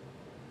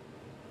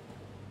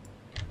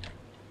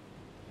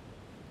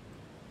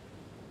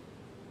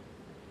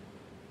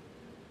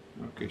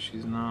 Okay,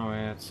 she's now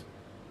at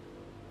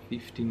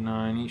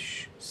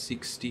 59-ish,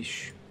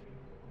 60-ish.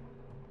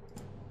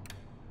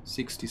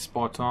 60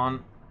 spot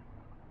on.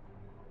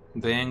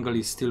 The angle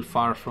is still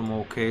far from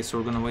okay, so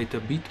we're gonna wait a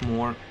bit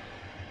more.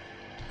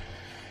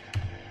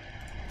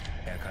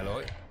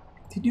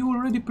 Did you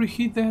already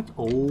preheat that?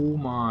 Oh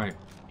my.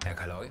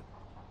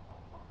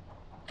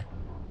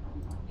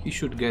 He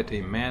should get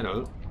a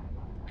medal.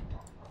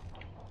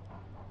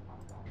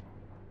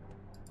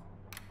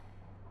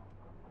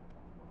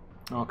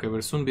 Okay,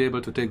 we'll soon be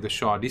able to take the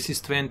shot. This is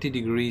 20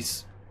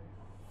 degrees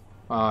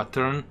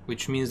turn,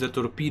 which means the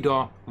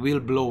torpedo will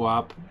blow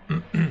up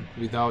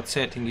without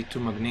setting it to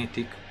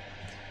magnetic.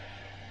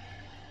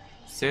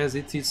 Says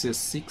it is a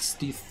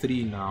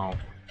 63 now.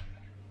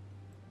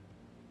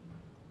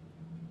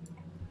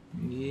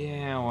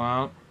 Yeah,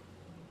 well,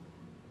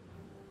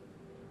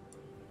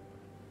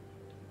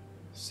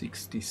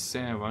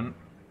 67.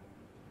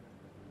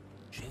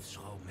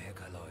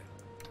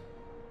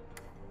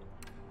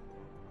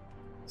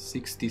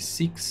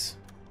 66.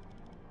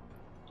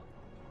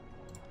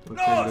 We'll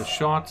take the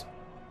shot.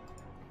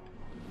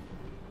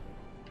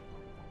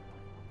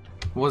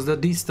 Was the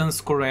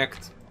distance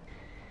correct?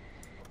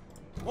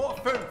 Rohr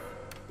 5,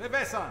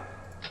 bewässern.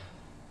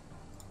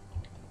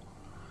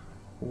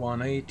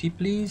 180,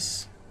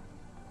 please.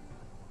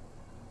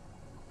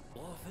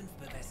 Rohr 5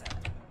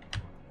 bewässert.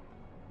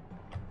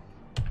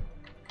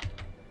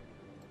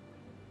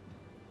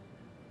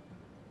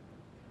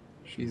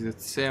 She's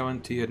at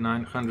 70 at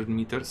 900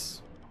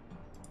 meters.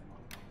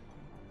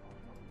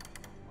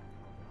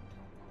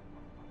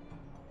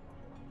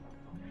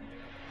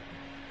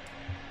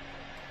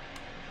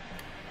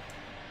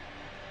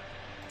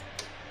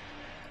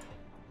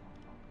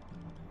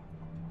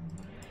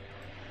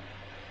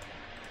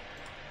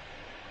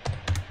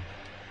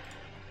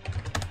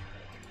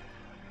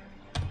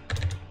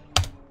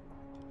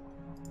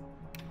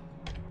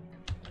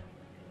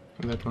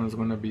 That one's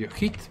gonna be a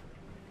hit.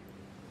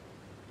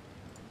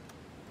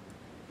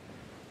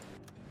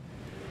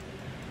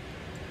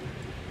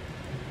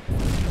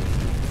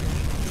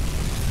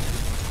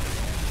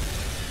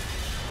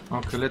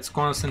 Okay, let's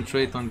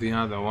concentrate on the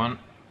other one.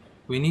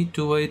 We need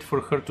to wait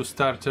for her to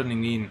start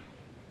turning in.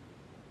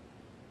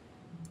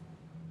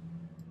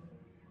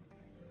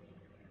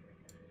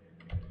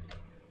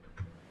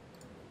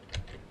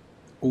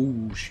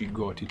 Oh, she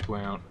got it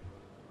well.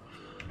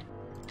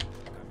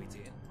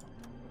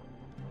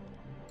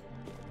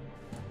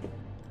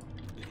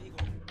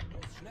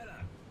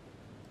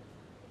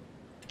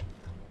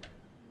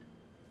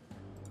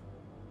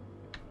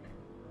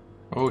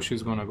 Oh,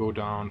 she's gonna go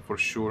down for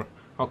sure.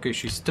 Okay,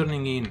 she's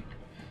turning in.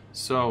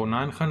 So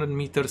 900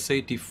 meters,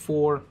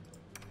 84.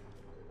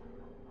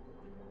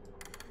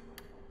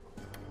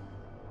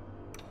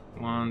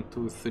 1,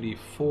 2, 3,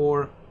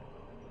 4.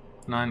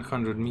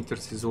 900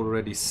 meters is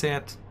already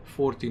set.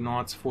 40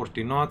 knots,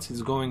 40 knots.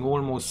 It's going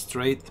almost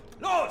straight.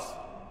 Los!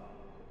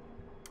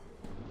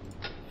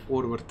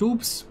 Forward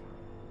tubes.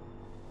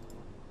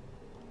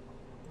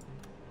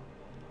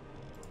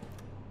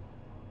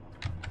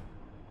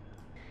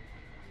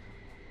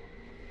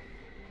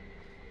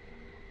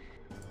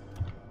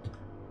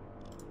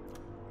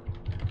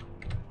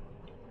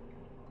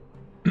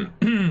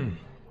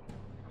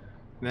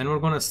 Then we're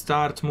gonna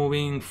start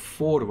moving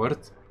forward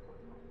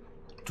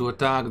to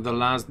attack the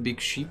last big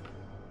ship,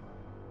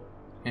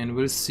 and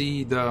we'll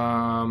see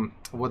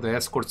what the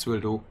escorts will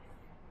do.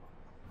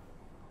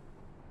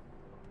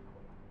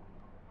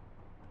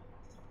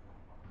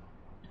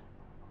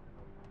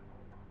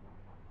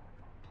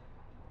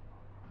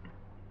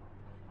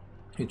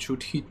 It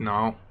should hit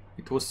now.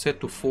 It was set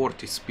to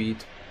 40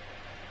 speed.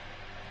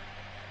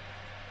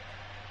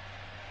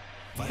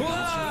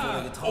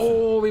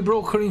 Oh, we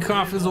broke her in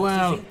half as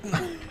well.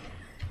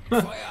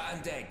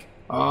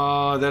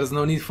 Oh, there's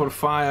no need for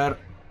fire.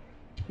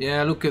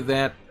 Yeah, look at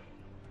that.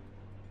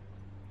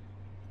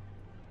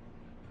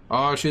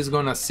 Oh, she's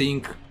gonna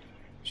sink.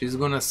 She's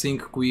gonna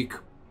sink quick.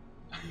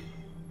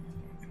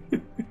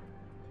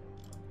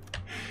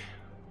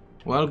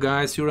 Well,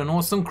 guys, you're an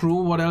awesome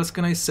crew. What else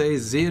can I say?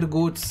 Sehr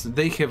gut.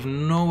 They have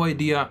no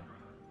idea.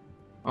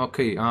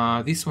 Okay,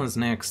 this one's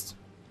next.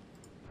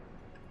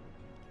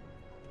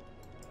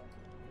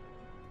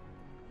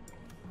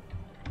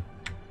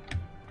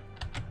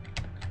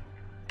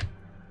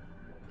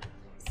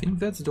 I think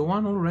that's the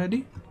one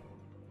already.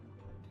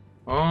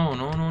 Oh,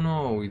 no, no,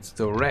 no. It's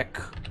the wreck.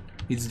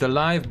 It's the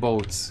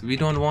lifeboats. We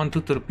don't want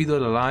to torpedo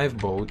the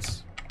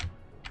lifeboats.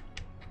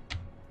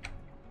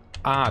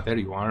 Ah, there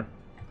you are.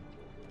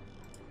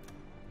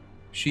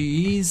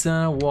 She is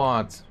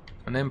what?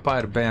 An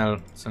Empire Bell.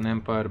 It's an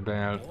Empire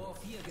Bell.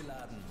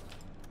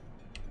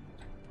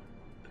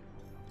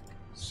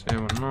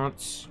 7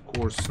 knots,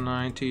 course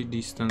 90,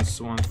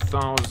 distance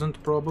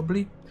 1000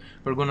 probably.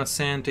 We're gonna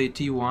send a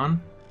T1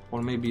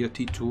 or maybe a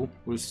T2,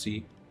 we'll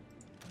see.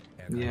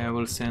 Yeah,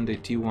 we'll send a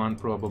T1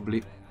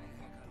 probably.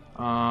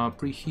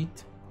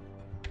 Preheat.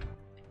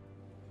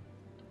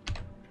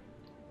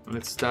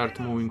 Let's start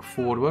moving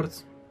forward.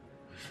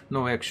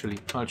 No, actually,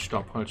 hold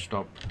stop, hold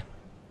stop.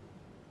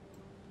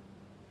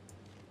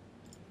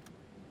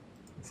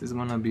 This is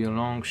gonna be a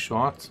long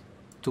shot,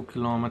 2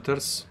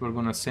 kilometers. We're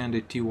gonna send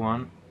a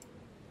T1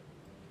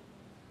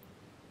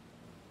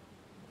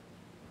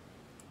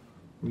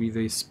 with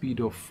a speed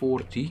of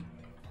 40.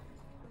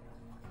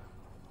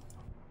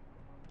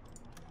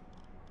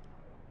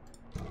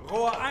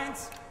 Rohr 1,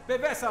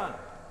 bewässern!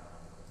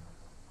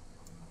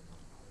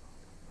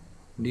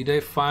 Did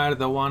I fire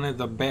the one at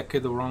the back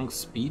at the wrong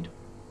speed?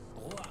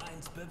 Rohr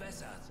 1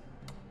 bewässert.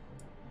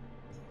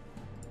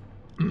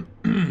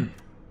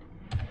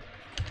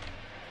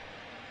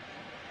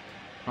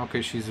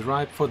 Okay, she's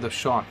ripe for the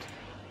shot.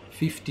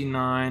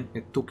 59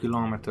 at 2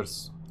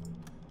 kilometers.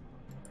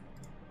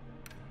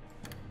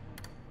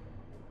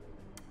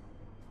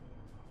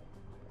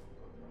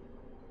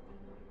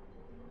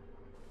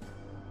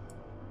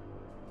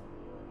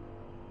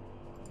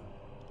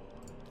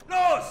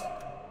 Los!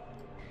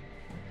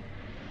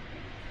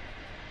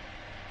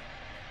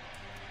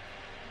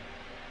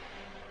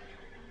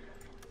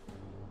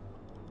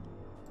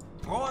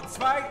 Rohr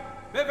 2,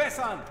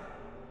 bewässern!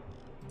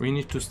 We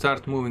need to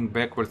start moving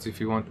backwards if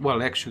we want.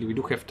 Well, actually, we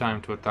do have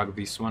time to attack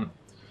this one.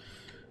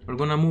 We're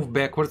gonna move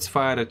backwards,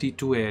 fire a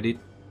T2 at it.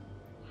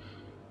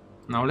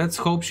 Now let's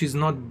hope she's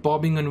not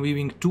bobbing and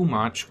weaving too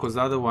much, because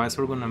otherwise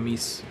we're gonna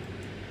miss.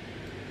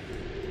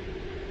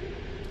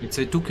 It's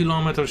a 2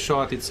 kilometer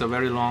shot, it's a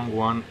very long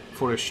one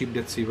for a ship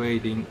that's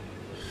evading.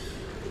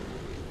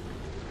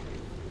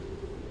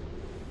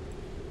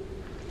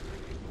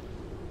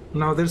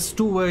 Now there's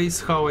two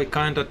ways how I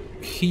kinda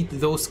hit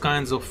those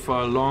kinds of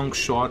long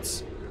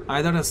shots.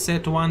 Either I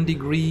set 1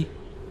 degree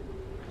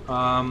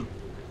to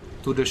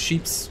the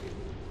ship's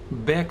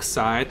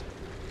backside,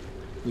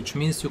 which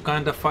means you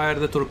kinda fire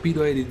the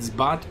torpedo at its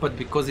butt, but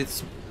because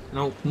it's, you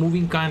know,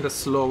 moving kinda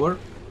slower,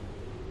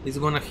 it's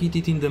gonna hit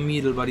it in the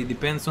middle, but it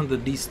depends on the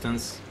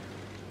distance.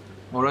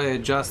 Or I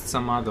adjust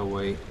some other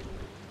way.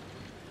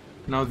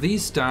 Now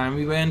this time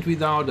we went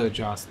without the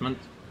adjustment,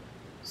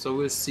 so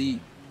we'll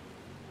see.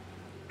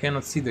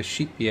 Cannot see the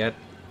ship yet.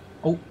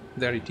 Oh,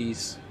 there it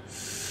is.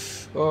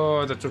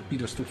 Oh, the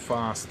torpedo's too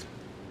fast.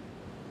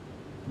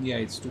 Yeah,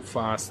 it's too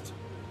fast.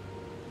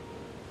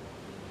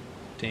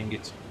 Dang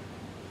it.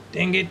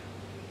 Dang it!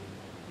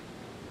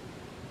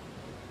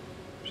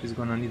 She's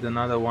gonna need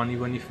another one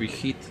even if we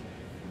hit.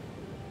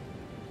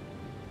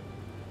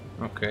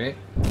 Okay.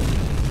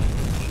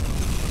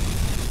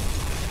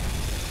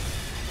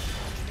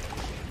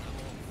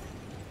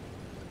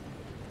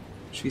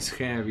 She's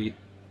heavy.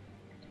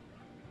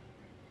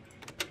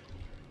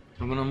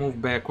 I'm gonna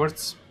move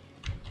backwards.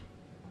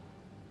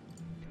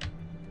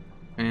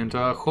 And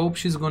hope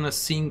she's gonna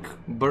sink,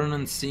 burn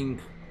and sink.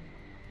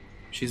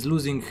 She's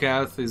losing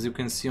health, as you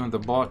can see on the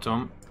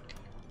bottom.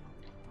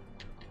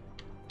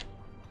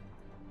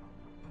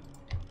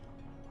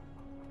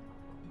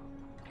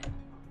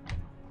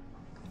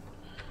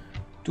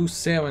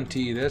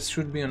 $270, there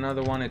should be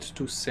another one at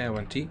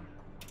 270.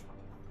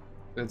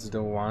 That's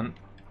the one.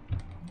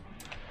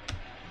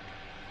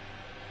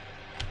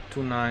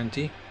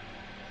 290.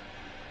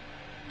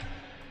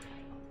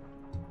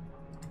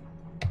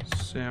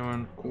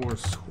 7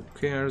 course, who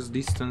cares?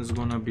 Distance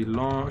gonna be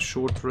long,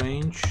 short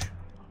range.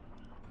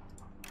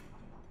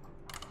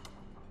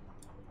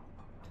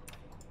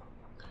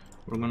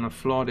 We're gonna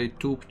flood a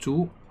tube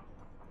 2.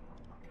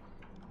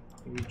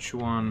 Which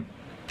one?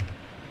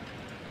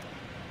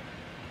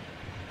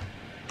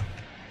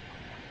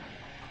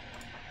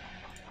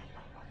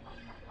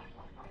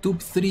 Tube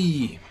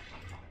 3.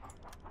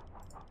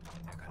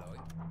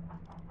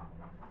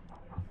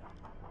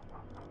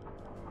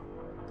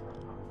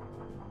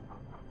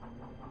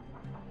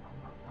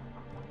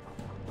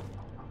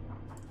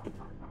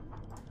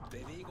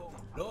 Bewegung.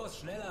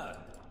 Los, schneller.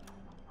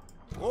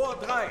 Rohr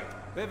 3,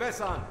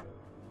 bewässern.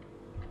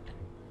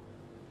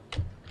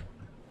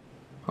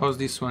 How's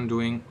this one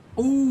doing?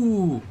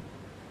 Ooh!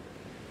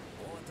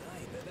 Rohr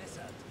 3,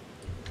 bewässert.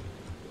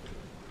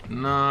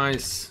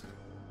 Nice.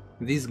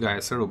 These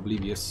guys are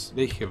oblivious.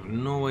 They have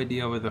no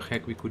idea where the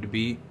heck we could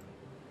be.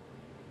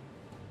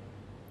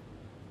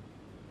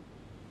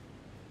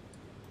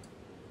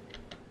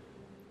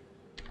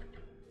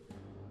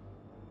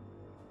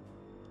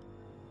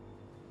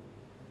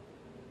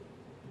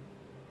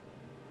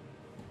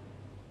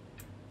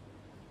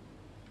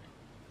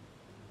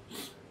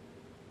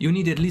 You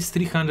need at least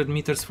 300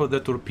 meters for the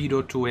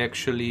torpedo to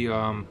actually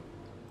to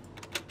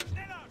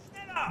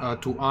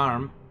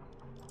arm.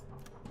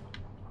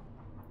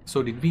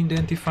 So did we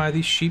identify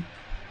this ship?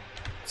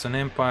 It's an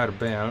Empire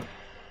Bell.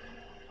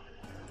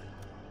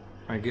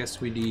 I guess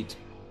we did.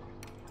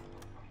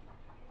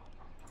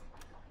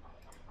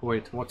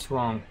 Wait, what's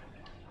wrong?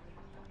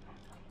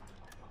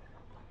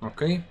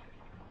 Okay.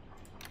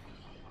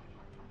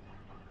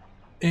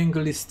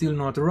 Angle is still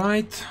not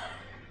right.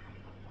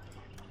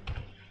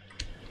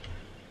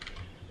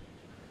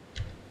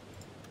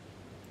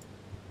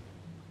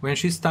 When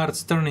she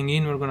starts turning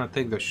in, we're gonna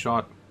take the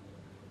shot.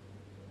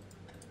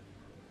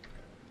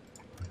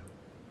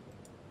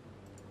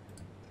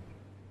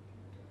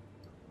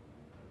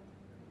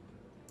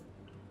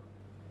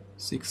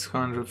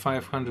 $600,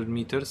 500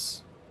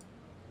 meters.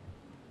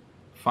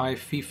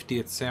 550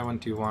 at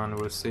 71,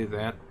 we'll say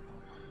that.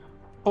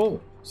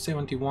 Oh,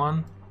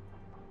 71.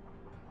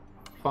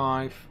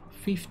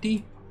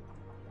 550.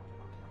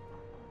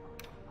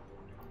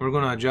 We're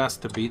gonna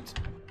adjust a bit.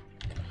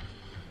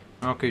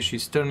 Okay,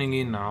 she's turning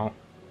in now.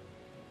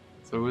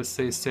 So we'll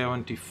say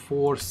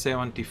 74,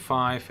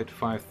 75 at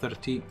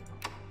 530.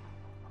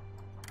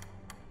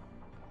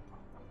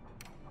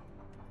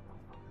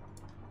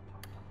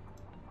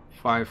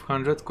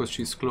 $500 because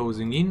she's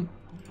closing in.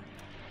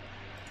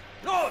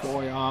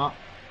 Oh yeah.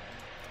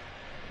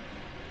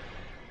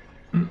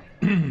 Rohr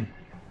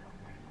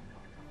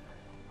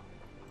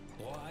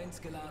 1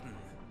 geladen.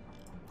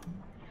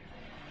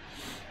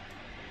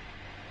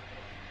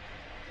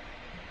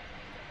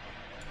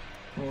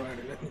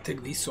 Alright, let me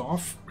take this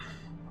off.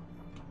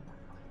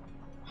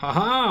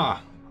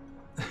 Haha!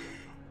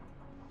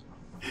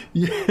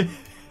 Yeah.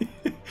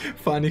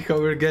 Funny how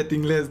we're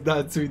getting less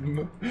dots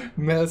with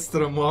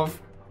Maelstrom off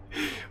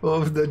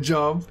the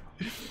job.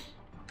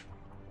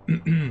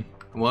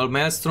 Well,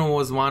 Maelstrom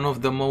was one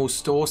of the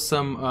most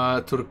awesome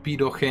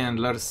torpedo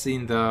handlers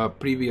in the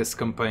previous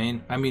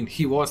campaign. I mean,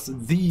 he was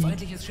the...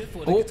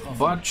 Oh,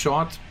 butt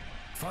shot.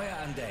 Feuer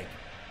an Deck.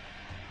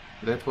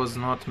 That was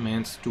not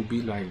meant to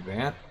be like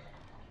that.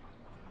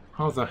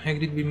 How the heck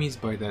did we miss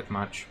by that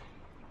much?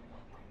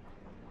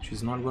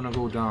 She's not gonna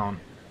go down.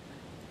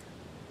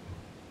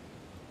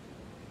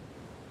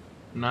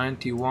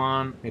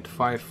 91 at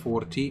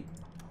 540.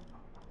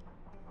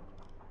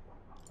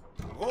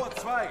 Rohr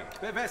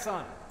 2,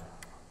 bewässern.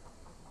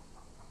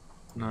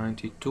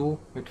 92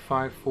 at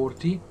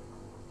 540.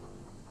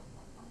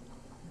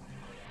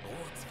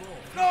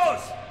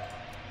 Los!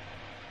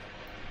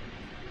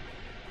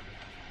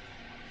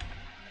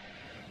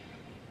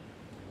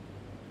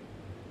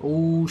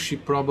 Oh, she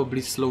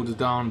probably slowed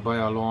down by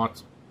a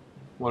lot.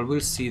 Well, we'll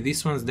see.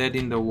 This one's dead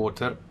in the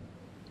water.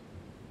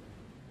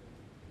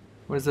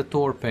 Where's the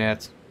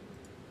torped?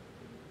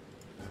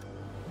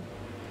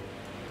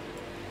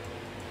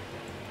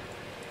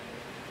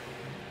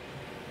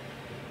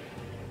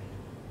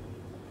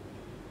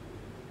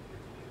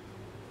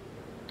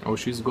 Oh,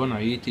 she's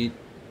gonna eat it.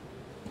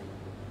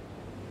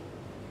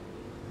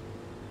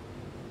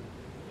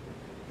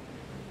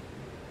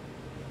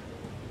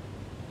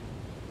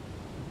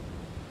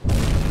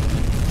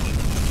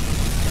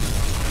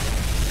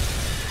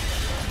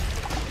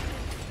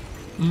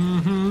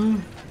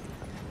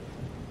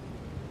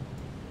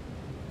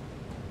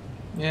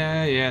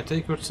 Yeah,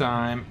 take your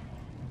time.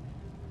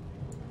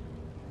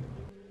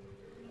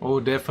 Oh,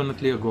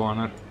 definitely a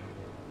goner.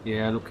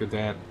 Yeah, look at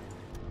that.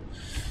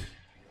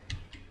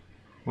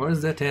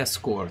 Where's that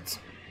escort?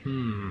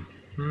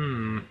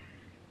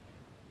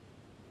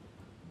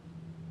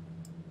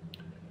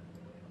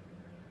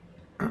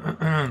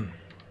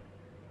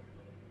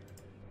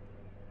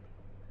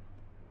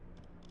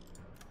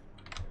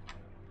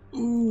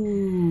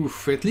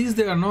 Oof, at least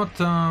they are not,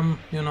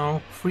 you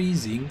know,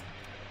 freezing.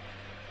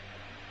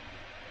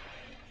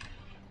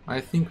 I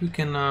think we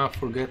can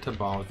forget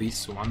about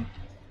this one.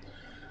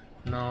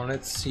 Now,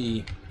 let's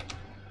see.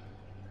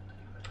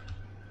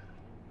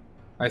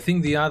 I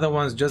think the other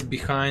one's just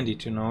behind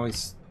it, you know,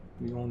 it's...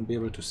 we won't be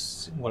able to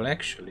see. Well,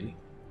 actually...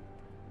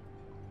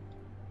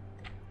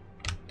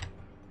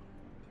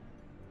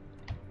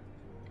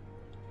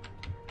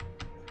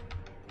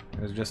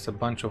 there's just a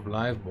bunch of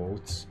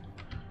lifeboats.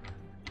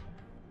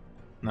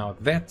 Now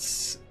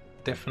that's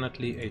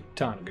definitely a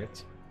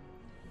target.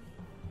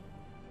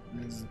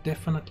 It's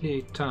definitely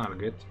a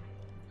target.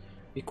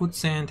 We could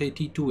send a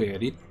T2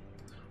 at it,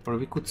 or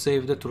we could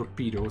save the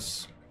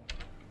torpedoes.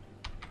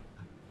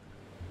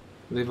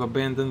 They've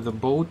abandoned the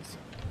boat.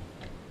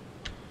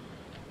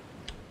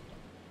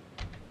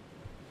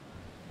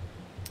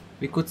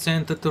 We could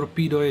send a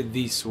torpedo at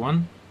this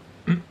one.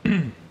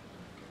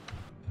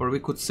 Or we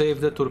could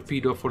save the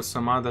torpedo for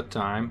some other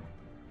time.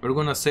 We're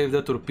gonna save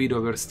the torpedo.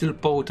 We're still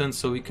potent,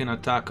 so we can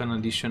attack an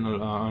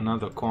additional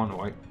another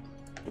convoy.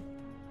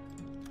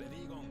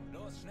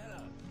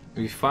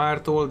 We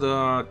fired all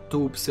the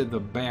tubes at the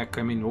back.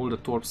 I mean, all the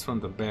torps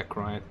from the back,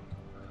 right?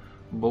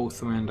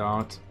 Both went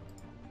out.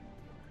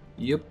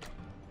 Yep.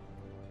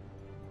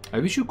 I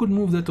wish you could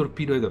move the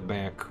torpedo at the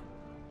back.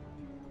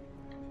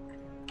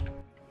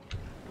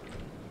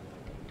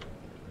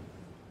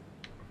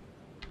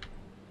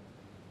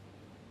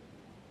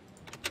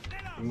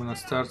 I'm gonna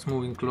start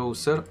moving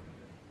closer.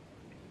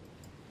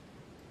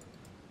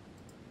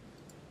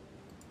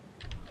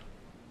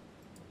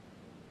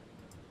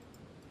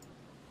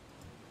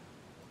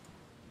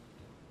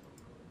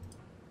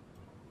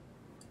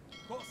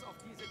 Kurs auf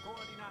diese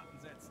Koordinaten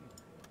setzen.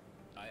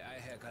 Aye,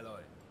 aye, Herr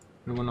Kaloy.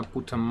 We're gonna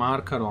put a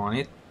marker on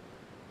it,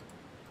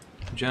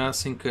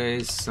 just in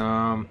case.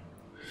 Now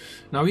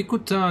we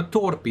could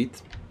torp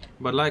it,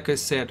 but like I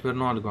said, we're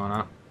not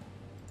gonna.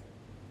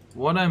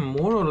 What I'm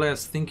more or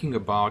less thinking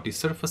about is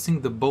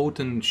surfacing the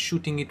boat and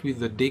shooting it with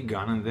the dig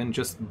gun and then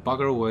just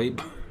bugger away.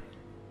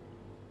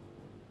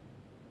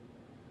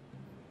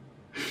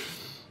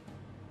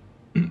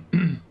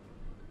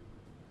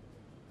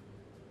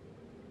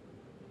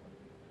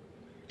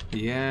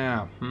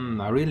 Yeah,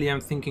 I really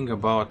am thinking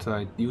about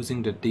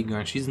using the dig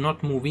gun. She's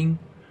not moving,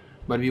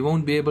 but we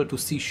won't be able to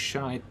see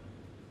shite.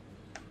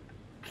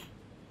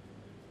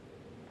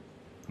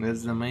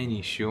 That's the main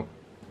issue.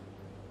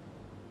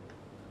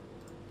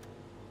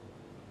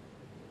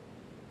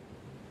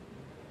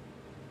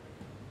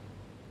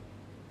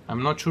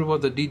 I'm not sure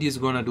what the DD is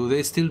gonna do.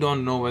 They still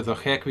don't know where the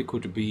heck we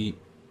could be.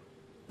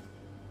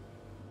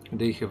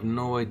 They have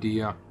no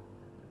idea.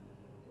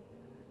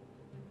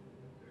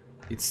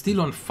 It's still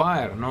on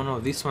fire.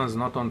 No, this one's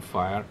not on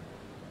fire.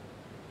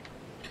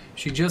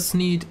 She just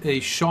needs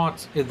a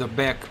shot at the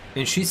back,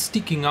 and she's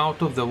sticking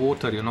out of the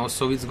water, you know,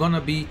 so it's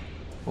gonna be...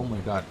 oh my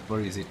god,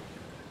 where is it?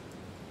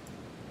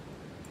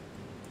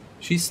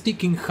 She's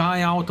sticking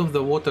high out of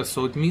the water,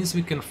 so it means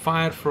we can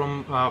fire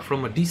from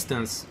a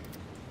distance.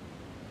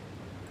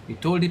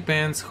 It all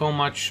depends how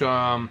much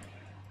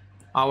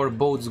our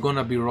boat's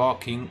gonna be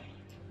rocking,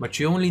 but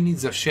she only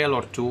needs a shell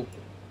or two.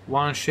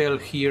 One shell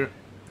here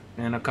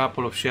and a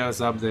couple of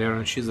shells up there,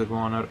 and she's a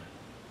goner.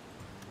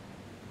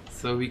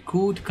 So we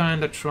could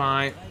kinda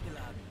try.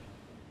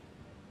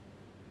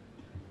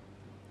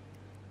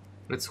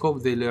 Let's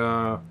hope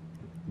they'll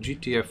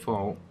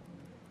GTFO.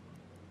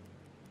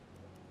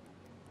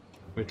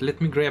 Wait, let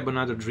me grab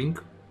another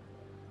drink.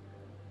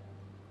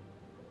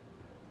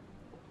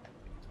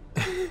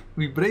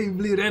 We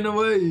bravely ran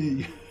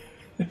away!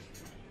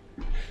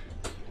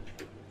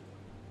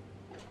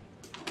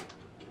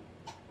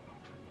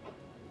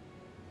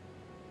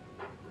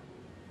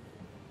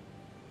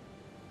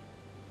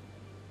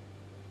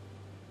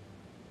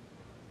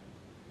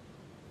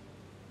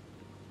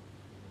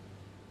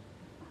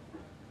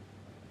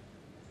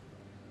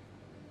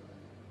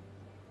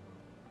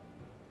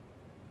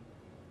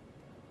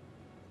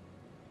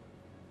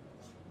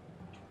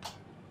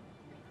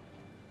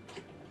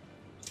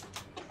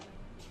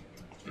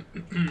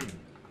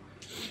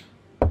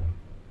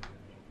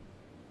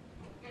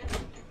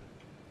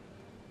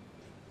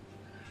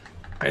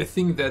 I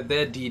think that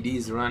DD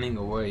is running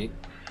away.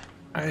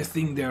 I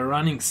think they're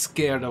running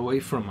scared away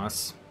from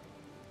us.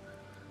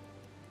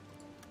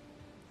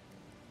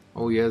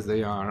 Oh yes,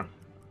 they are.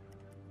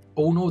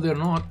 Oh no, they're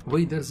not.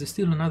 Wait, there's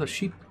still another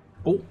ship.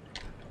 Oh.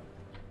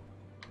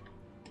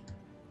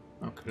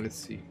 Okay, let's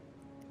see.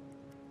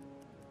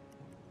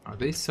 Are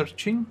they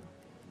searching?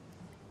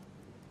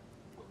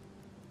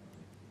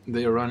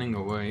 They're running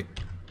away.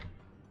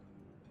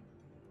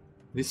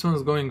 This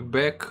one's going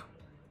back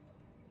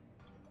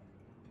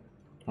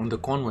on the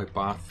convoy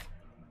path.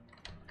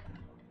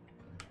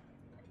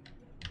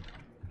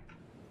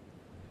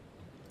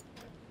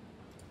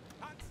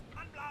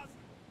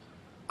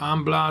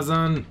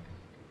 Anblasen!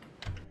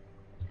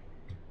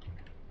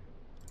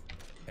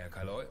 Herr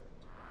Kaloi.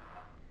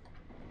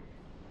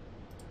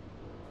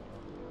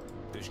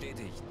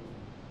 Bestätigt.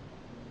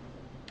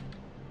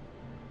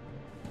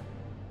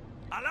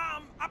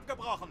 Alarm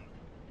abgebrochen.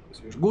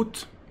 Sehr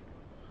gut.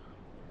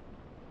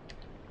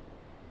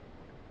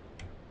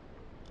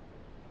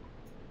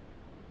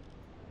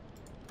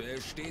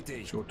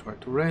 Bestätigt. Joe, try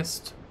to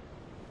rest.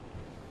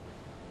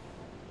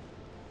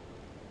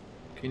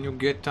 Can you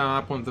get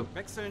up on the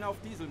Wechseln auf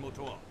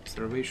Dieselmotor.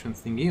 observation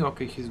thingy?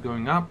 Okay, he's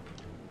going up.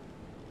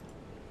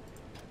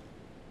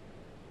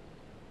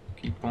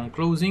 Keep on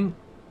closing.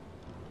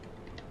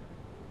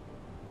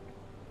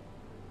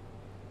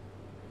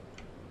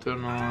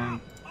 Turn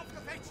on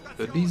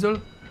the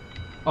diesel.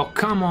 Oh,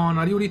 come on,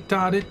 are you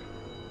retarded?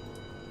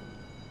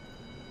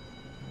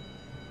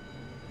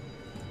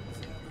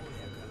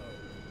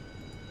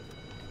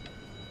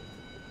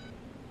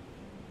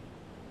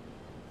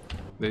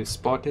 They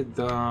spotted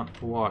the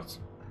what?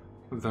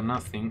 The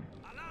nothing.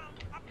 Alarm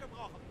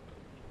abgebrochen.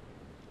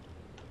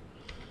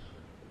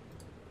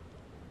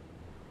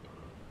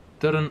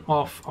 Turn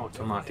off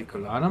automatic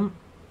alarm.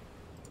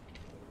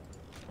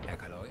 Herr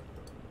Kaloi.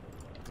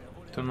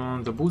 Turn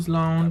on the booze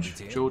lounge.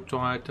 Joe,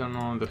 try turn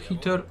on the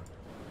heater.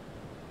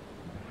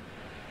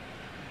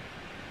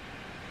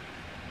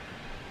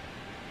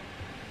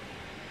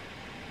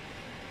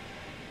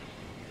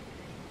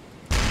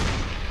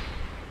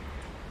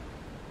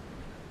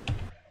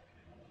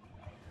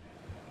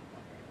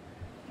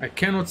 I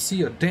cannot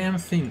see a damn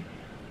thing.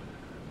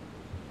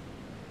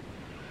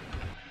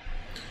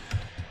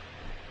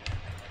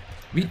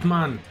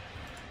 Wittmann.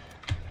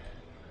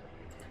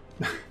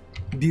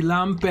 Die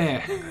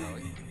Lampe.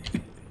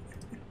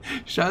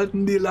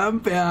 Schalten die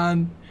Lampe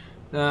an.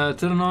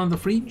 Turn on the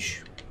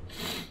fridge.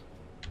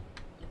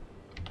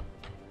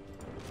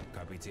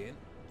 Kapitän.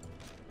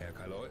 Herr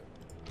Kaloi.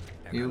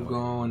 Herr You Kaloi.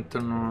 go and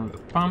turn on the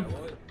pump.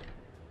 Jawohl.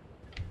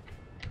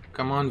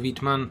 Come on,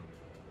 Wittmann.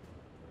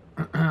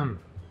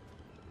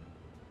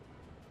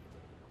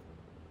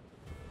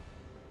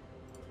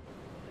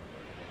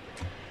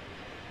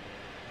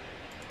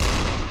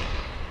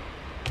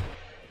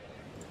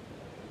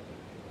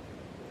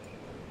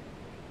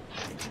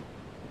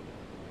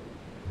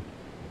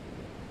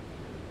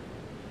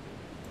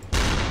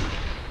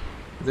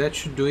 That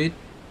should do it.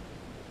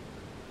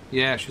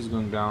 Yeah, she's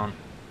going down.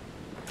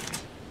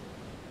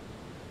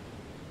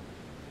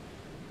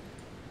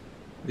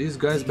 These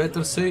guys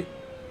better say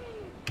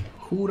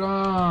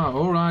Hoorah!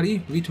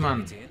 Alrighty,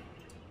 Wittmann. Kapitän.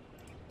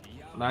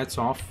 Lights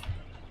off.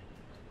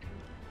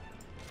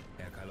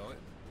 Herr Kaloi.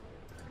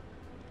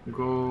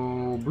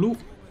 Go blue.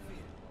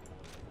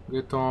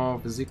 Get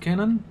off the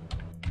cannon.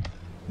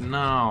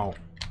 Now.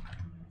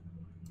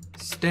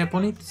 Step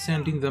on it,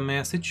 send in the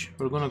message.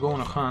 We're gonna go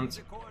on a hunt.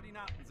 Diese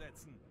Koordinaten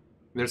setzen.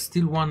 There's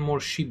still one more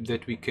ship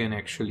that we can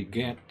actually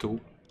get to.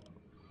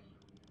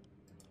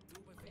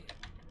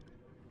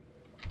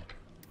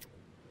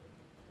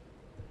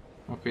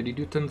 Okay, did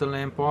you turn the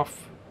lamp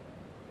off?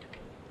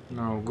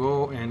 Now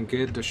go and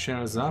get the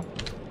shells up.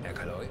 Herr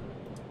Kaloi.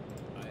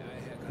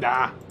 Herr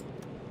Kaloi.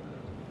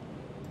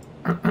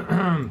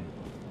 Ah!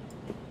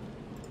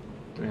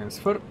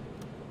 Transfer.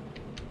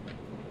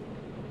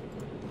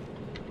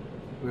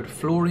 We're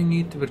flooring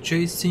it. We're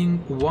chasing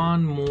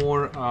one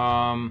more.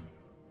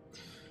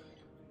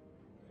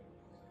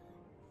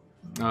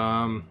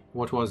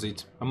 What was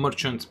it? A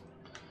merchant.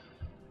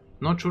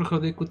 Not sure how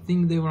they could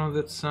think they were on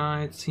that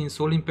side since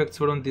all impacts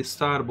were on the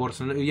starboard.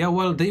 Yeah,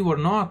 well, they were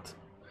not.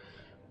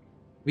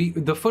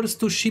 The first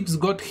two ships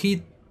got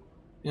hit,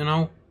 you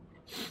know.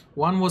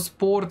 One was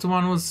port,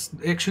 one was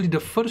actually the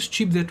first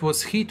ship that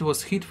was hit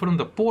from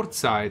the port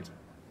side.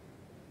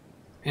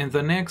 And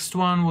the next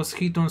one was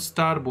hit on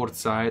starboard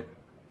side.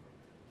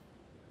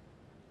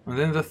 And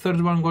then the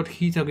third one got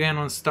hit again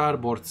on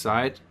starboard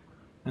side.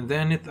 And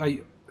then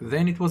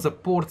it was a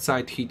port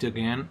side hit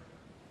again.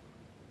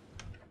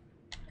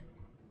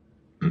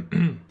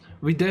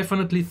 We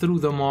definitely threw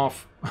them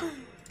off.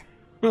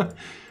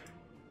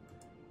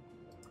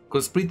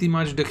 Because pretty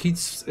much the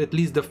hits, at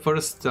least the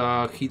first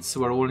hits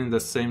were all in the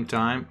same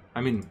time.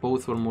 I mean,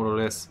 both were more or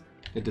less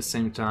at the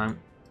same time.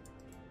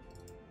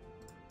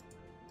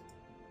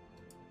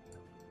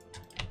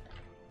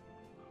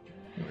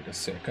 Wait a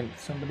second,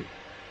 somebody.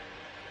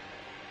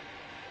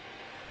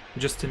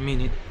 Just a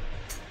minute.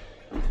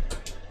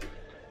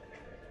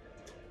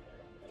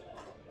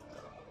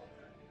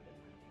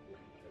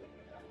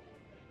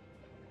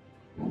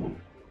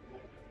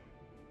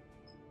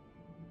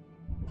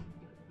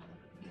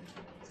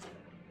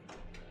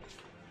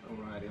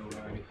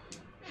 Alrighty.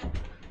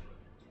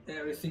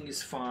 Everything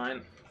is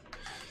fine.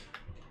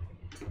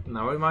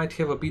 Now I might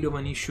have a bit of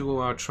an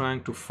issue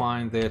trying to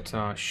find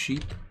that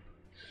ship.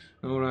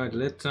 Alright,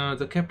 let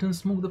the captain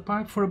smoke the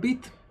pipe for a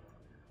bit.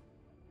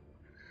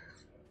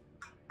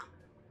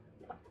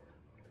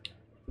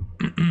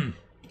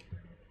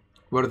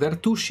 Were there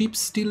two ships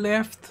still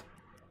left?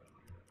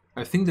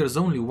 I think there's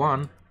only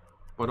one,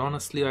 but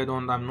honestly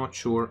I'm not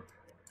sure.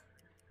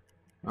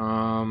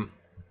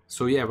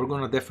 So yeah,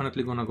 we're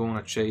definitely gonna go on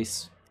a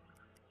chase.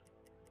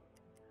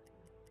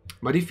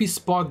 But if we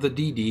spot the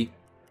DD,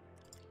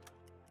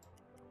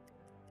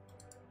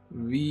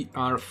 we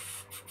are...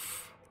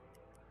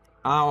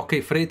 okay,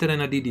 freighter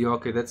and a DD,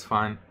 okay, that's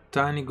fine.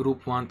 Tiny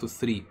group 1 to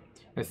 3.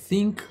 I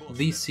think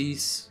this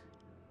is...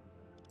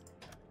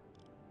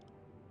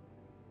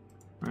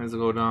 Let's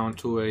go down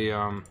to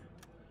a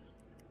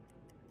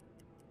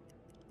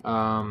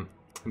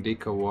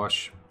Dika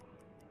wash.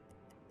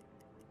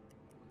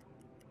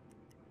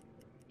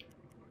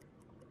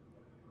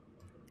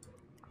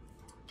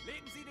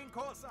 Legen Sie den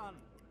Kurs an.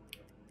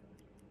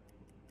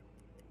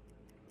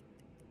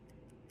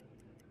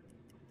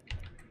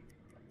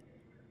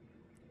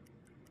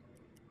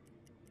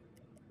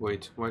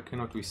 Wait, why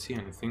cannot we see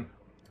anything?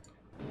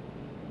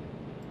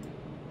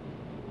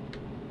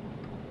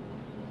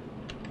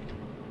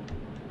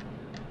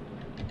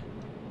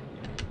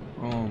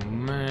 Oh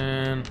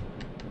man.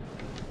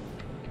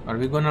 Are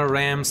we gonna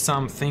ram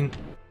something?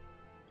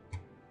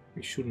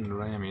 We shouldn't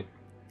ram it.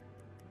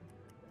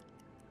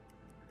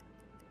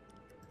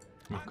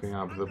 Okay,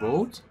 up the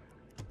boat.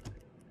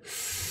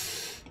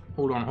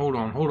 Hold on, hold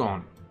on, hold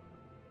on.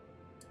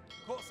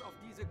 Kurs auf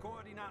diese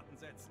Koordinaten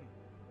setzen.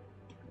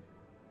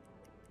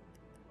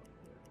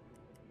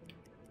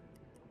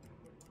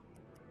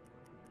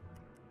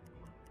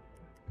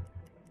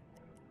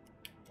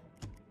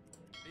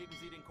 Legen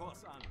Sie den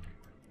Kurs an.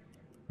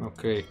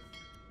 Okay.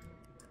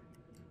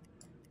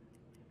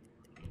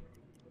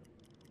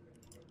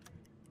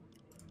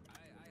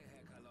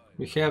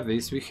 We have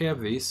this, we have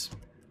this.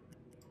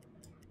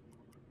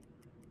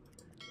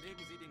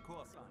 Legen Sie den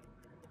Kurs an.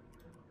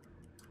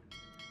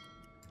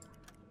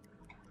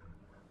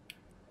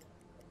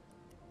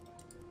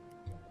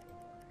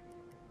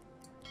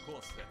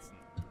 Kurs setzen.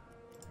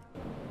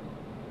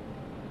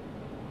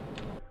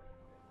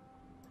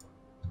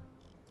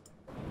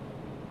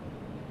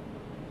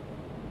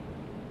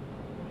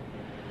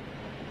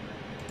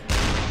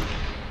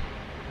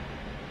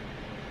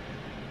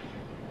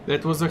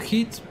 That was a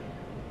hit.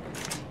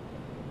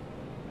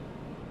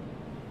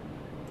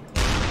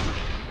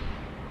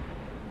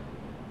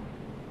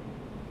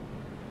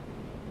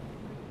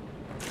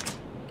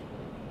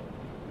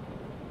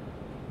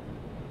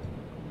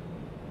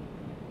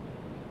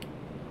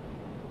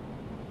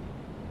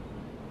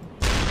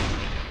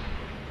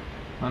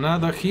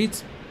 Another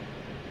hit.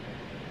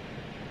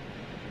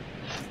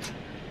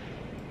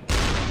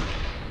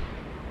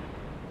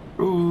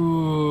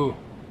 Ooh.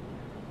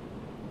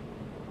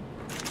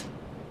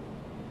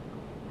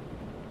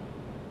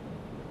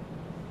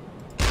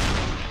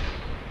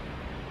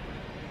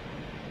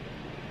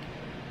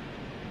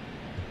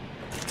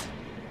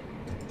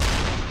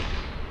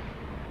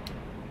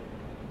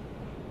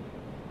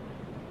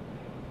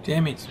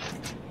 Damn it.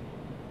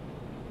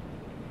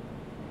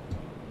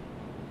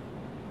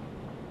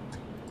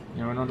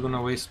 Yeah, we're not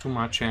gonna waste too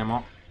much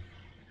ammo.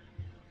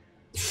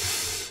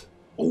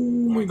 Oh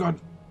my god.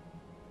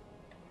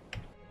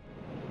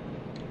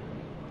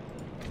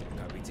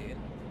 Kapitän.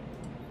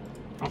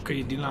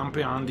 Okay, die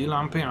Lampe an, die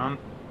Lampe an.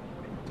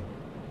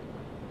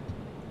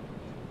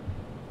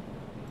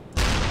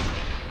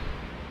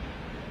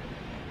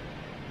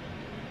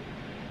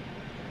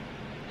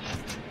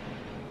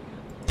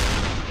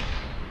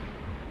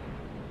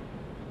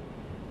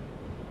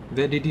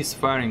 That it is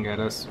firing at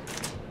us.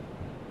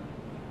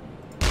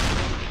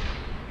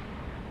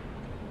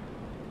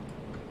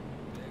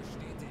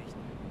 Bestätigt.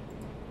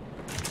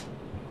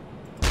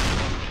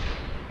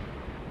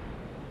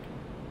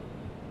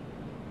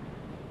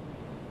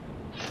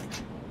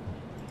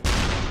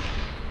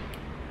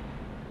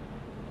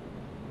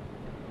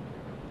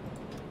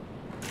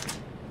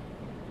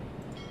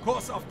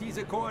 Kurs auf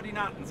diese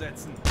Koordinaten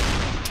setzen.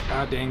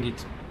 Ah, dang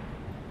it.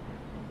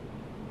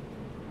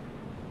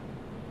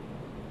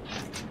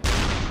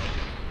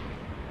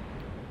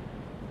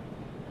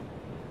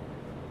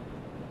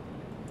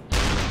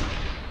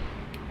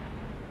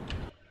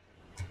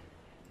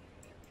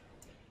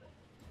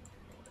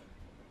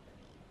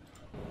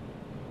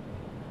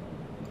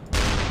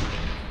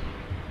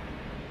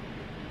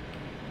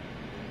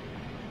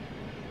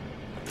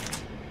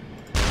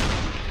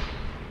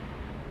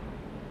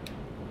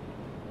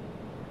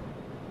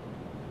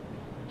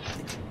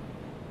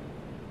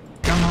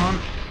 Come on.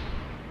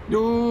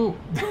 No.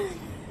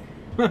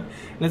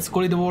 Let's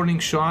call it a warning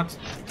shot.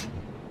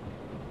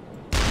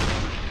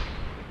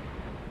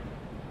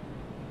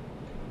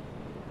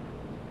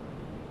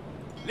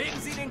 Legen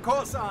Sie den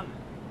Kurs an.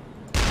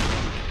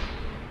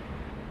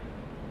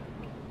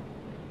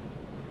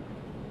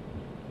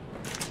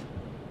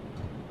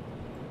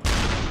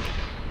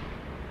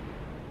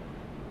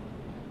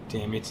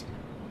 Damn it.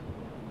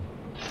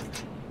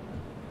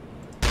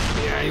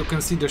 Yeah, you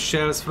can see the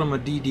shells from a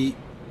DD.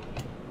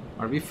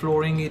 Are we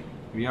flooring it?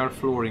 We are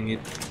flooring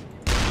it.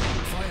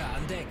 Feuer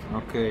an Deck.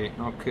 Okay,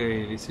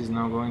 okay, this is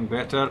now going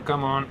better.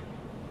 Come on.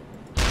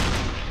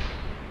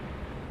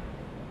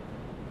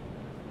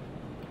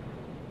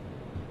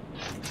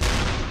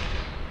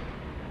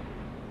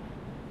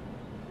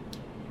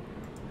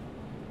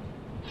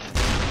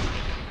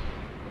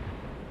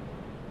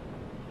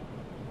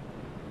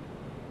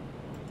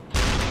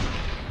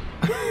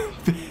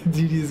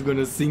 Didi's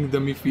gonna sink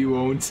them if he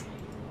won't.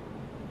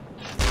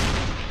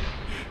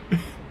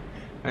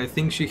 I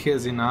think she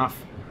has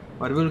enough,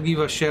 but we'll give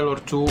a shell or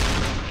two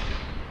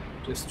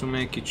just to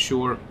make it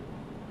sure.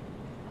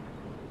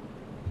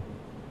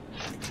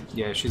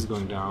 Yeah, she's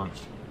going down.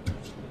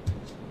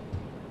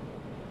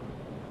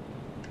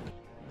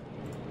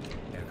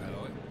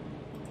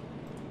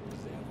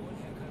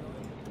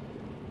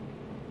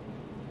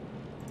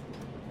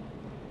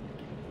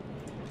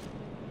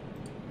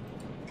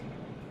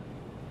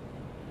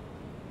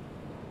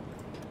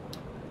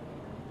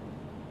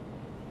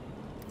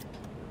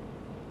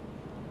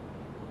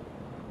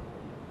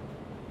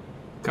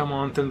 Come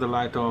on, turn the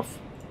light off.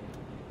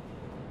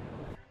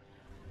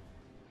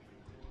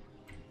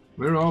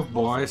 We're off,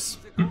 boys.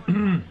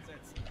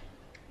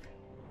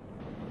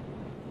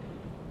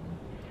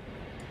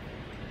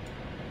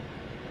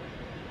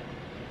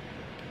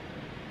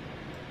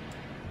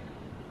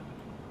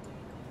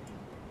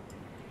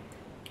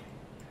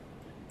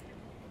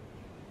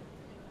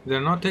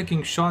 They're not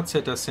taking shots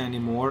at us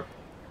anymore.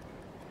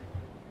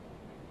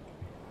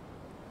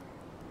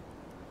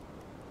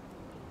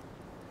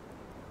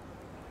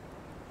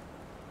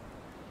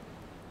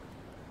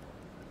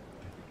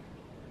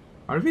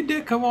 Are we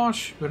deck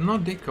awash? We're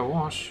not deck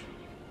awash.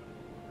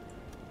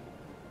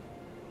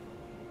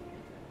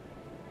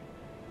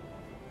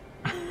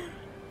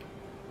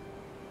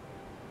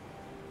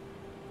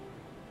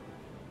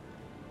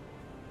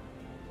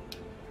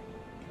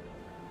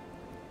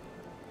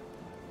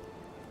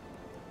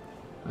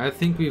 I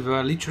think we've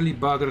literally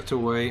buggered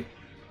away.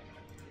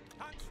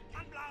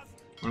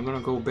 We're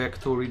gonna go back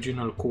to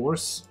original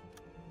course.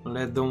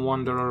 Let them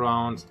wander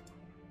around.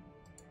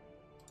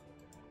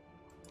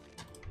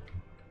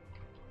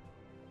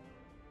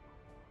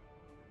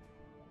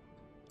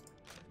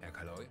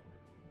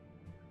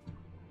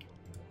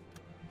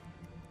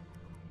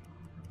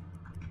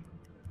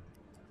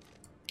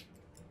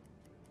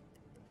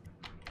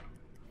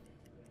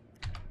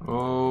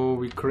 Oh,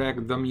 we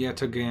cracked them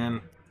yet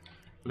again.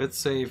 Let's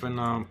save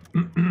and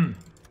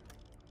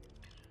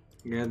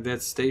get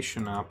that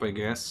station up, I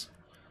guess.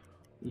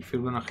 If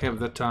you're gonna have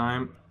the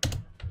time.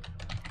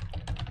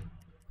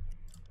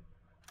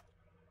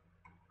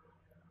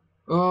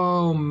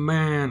 Oh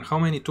man, how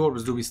many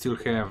torps do we still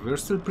have? We're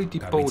still pretty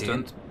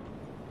potent.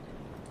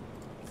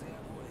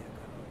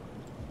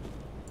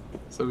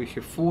 So we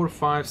have 4,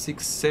 5,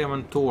 6,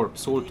 7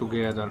 torps all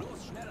together.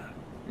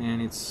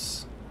 And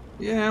it's...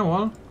 yeah,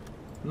 well,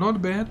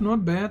 not bad,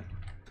 not bad.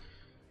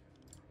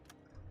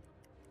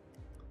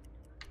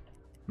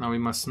 Now we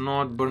must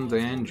not burn the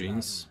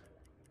engines.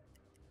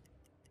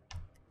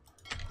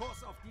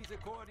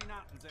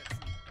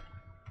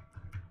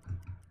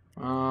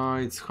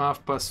 It's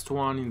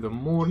 1:30 in the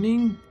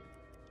morning.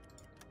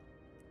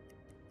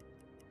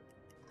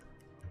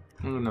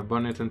 I'm gonna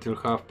burn it until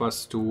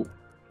 2:30.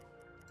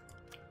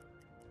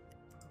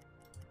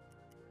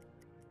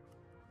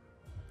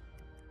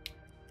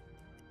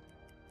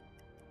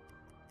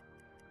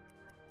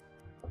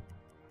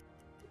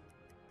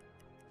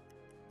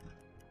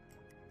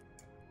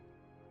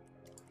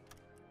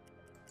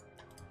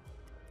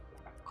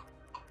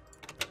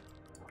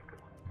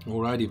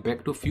 Alrighty,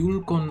 back to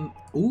fuel con...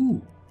 Ooh!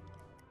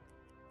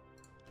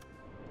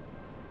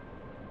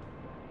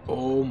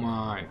 Oh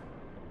my!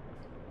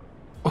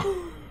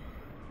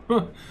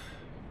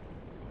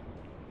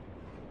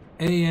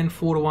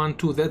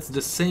 AN412, that's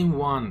the same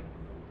one.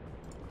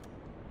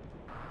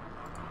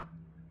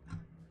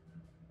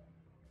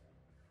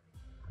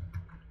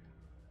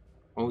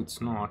 Oh, it's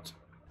not.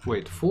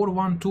 Wait,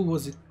 412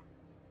 was it?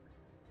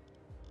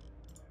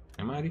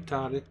 Am I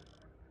retarded?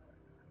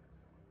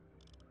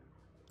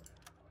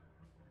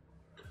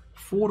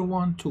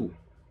 412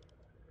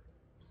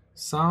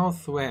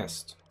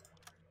 southwest,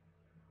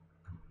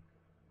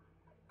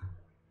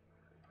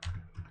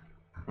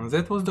 and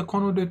that was the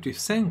convoy that we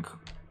sank.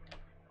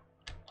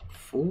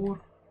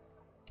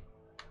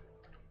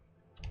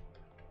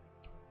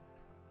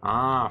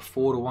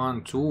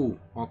 412.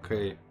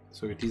 Okay,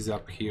 so it is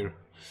up here.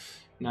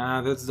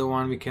 Nah, that's the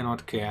one we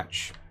cannot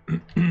catch.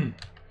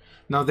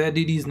 Now that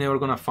DD is never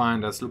gonna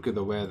find us. Look at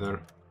the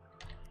weather.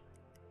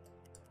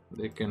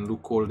 They can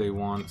look all they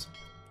want.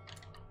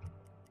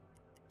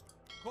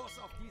 Kurs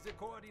auf diese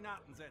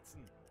Koordinaten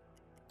setzen.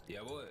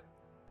 Jawohl.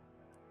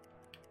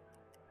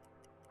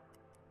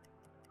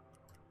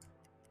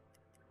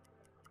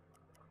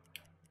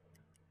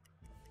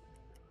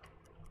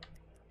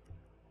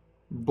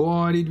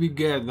 Boy, did we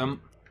get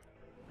them.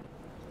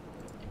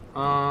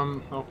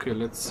 Okay,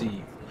 let's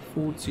see.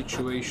 Food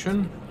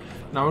situation.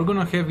 Now we're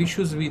gonna have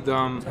issues with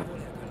we're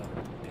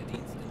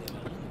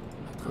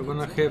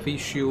gonna have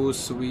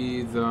issues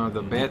with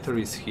the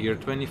batteries here.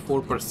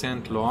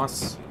 24%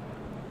 loss.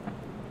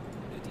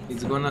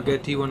 It's gonna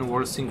get even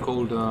worse in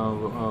cold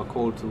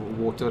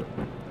water.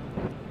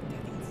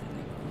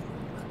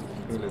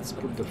 Okay, let's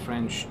put the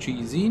French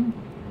cheese in.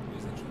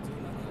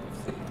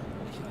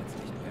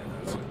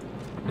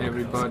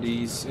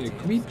 Everybody's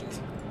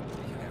equipped.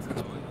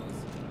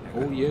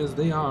 Oh yes,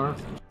 they are.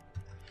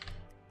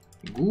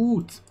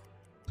 Good.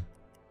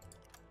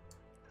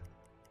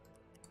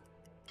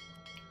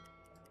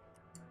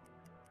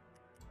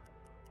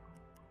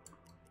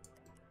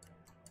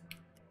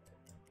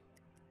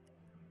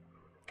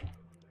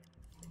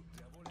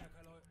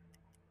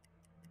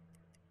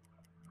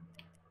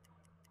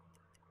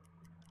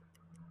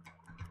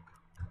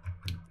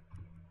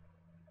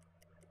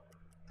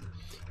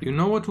 You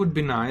know what would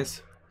be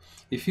nice?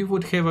 If you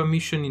would have a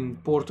mission in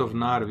port of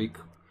Narvik.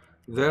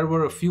 There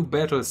were a few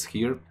battles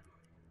here,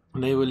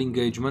 naval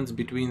engagements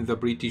between the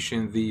British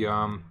and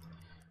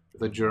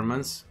the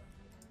Germans,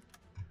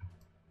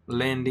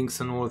 landings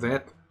and all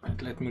that.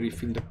 Right, let me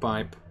refill the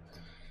pipe.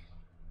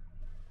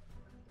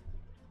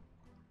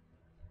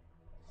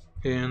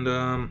 And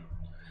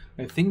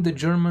I think the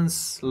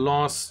Germans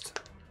lost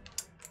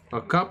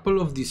a couple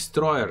of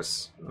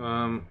destroyers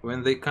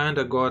when they kind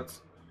of got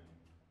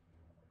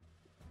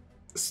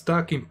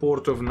stuck in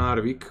port of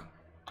Narvik.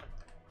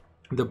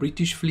 The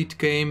British fleet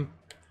came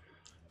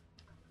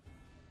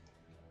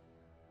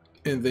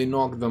and they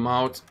knocked them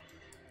out.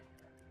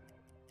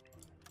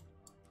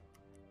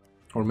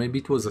 Or maybe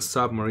it was a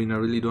submarine, I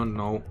really don't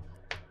know.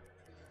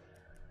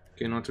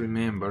 Cannot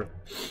remember.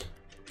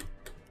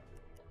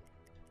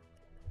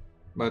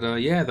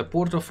 But yeah, the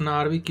port of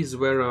Narvik is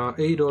where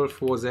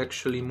Adolf was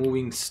actually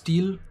moving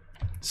steel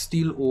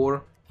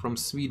ore from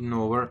Sweden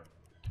over,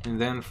 and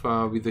then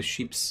with the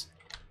ships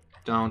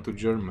down to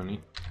Germany.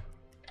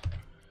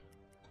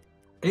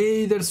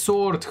 Hey there,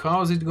 Sword!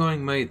 How's it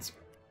going, mate?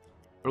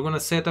 We're gonna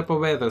set up a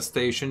weather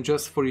station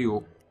just for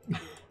you.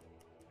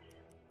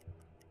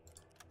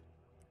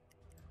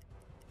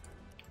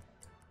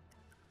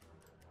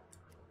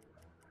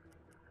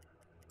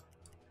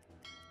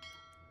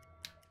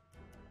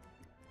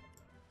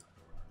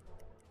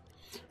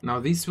 Now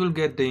this will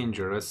get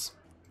dangerous.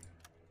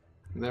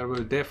 There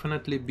will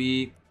definitely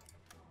be...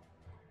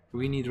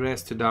 We need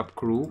rested up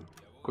crew,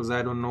 because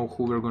I don't know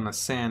who we're gonna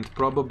send.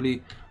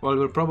 Probably... Well,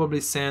 we'll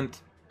probably send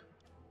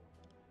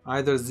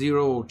either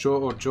Zero or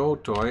Joe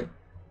Toy.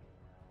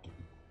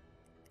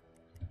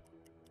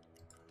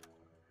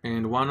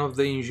 And one of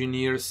the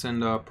engineers,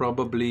 and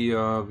probably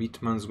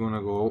Wittmann's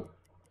gonna go.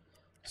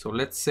 So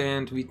let's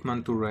send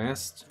Wittmann to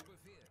rest.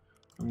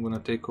 I'm gonna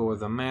take over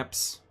the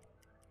maps.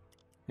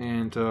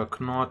 And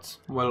Knot,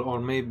 well, or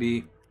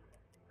maybe...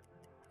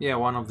 Yeah,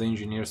 one of the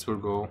engineers will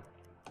go.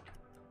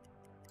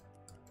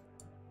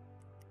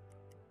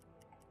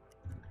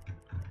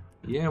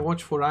 Yeah,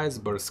 watch for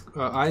icebergs.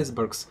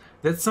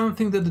 That's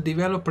something that the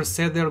developer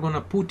said they're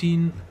gonna put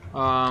in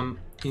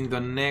the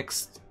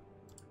next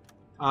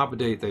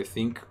update, I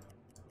think.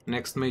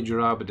 Next major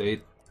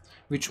update.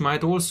 Which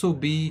might also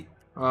be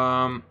the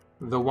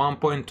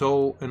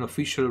 1.0, an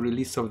official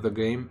release of the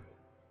game.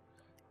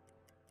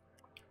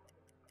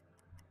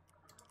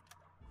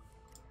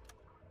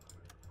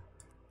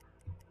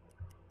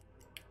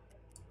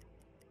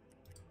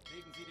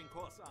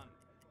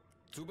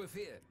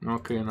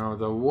 Okay, now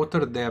the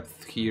water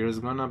depth here is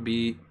gonna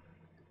be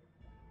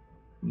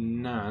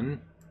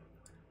none.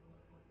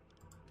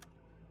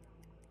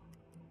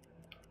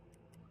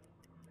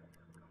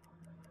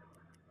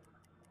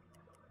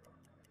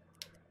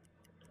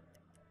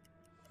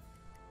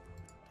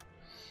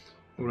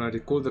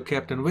 Alright, call the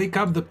captain. Wake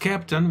up the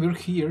captain, we're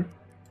here.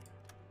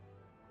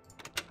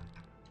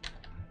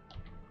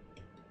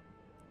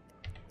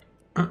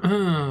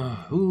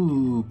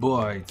 Ooh,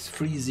 boy, it's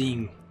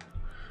freezing.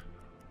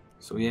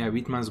 So yeah,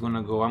 Wittmann's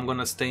gonna go. I'm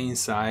gonna stay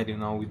inside, you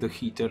know, with the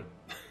heater.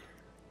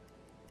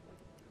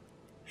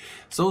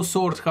 So,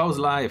 Sword, how's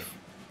life?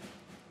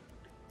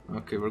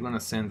 Okay, we're gonna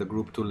send the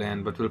group to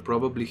land, but we'll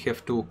probably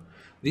have to...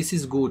 This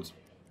is good.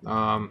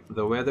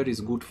 The weather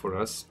is good for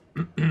us.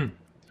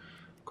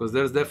 Because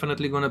there's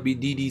definitely gonna be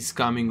DDs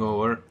coming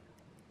over.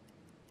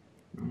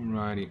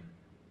 Alrighty.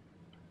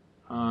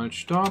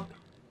 Stop.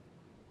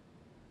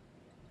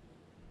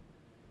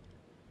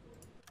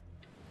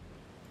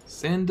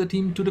 Send the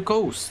team to the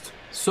coast.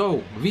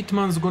 So,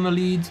 Wittmann's gonna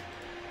lead.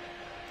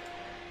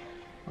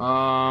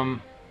 Oh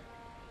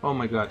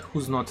my god,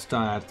 who's not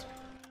tired?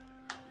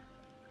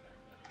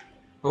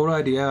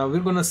 Alrighty,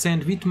 we're gonna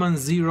send Wittmann,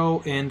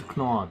 Zero, and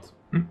Knot.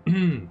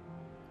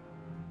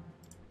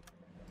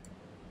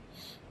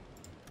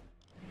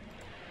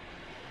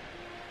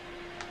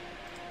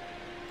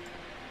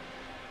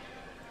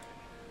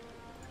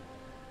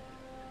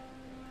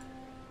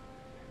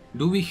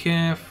 Do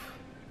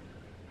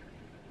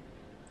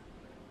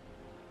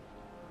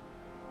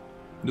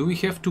we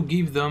have to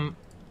give them...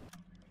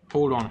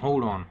 Hold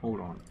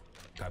on.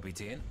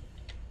 Kapitän?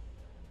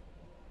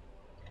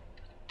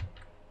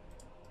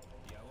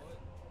 Jawohl.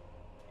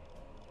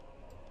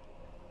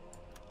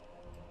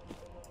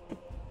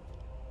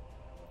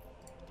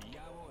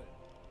 Jawohl.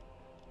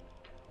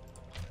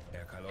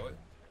 Herr Kaloy?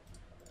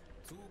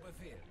 Zu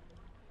Befehl.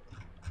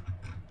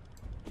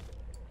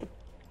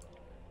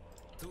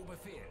 Zu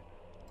Befehl.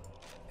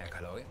 Herr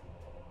Kaloy?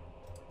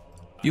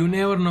 You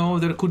never know,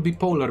 there could be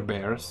polar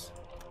bears.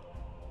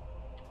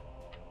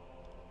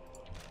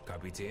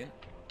 Kapitän?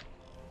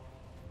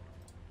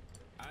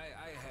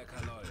 Ei, Herr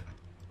Kaloy.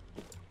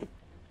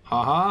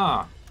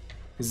 Haha!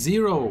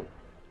 Zero!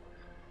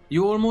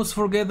 You almost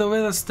forget the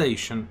weather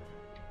station.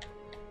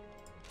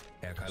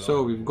 Herr Kaloy.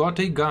 So, we've got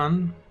a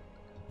gun.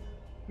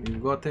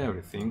 We've got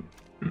everything.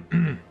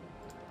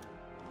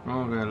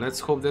 Okay, let's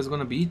hope that's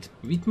gonna be it.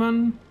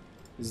 Wittmann,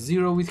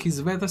 Zero with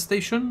his weather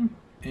station,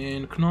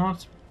 and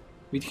Knot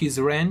with his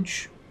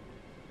wrench.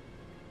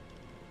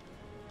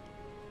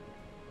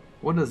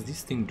 What does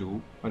this thing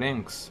do?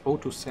 Ranks 0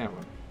 to 7.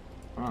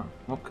 Ah,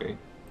 okay.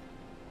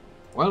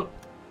 Well,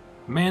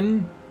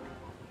 men,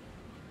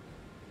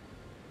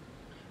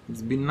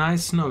 it's been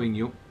nice knowing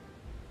you.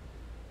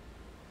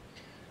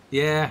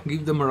 Yeah,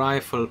 give them a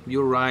rifle.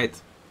 You're right.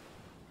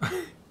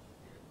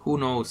 Who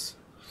knows?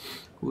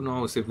 Who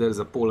knows if there's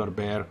a polar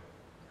bear?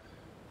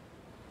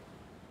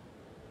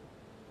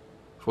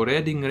 For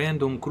adding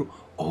random crew.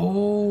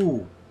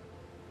 Oh!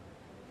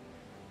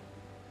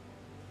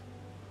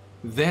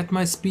 That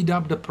might speed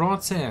up the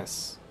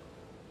process.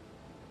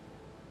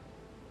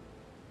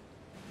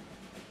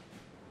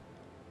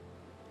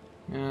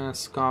 Yeah,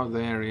 scout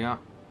the area.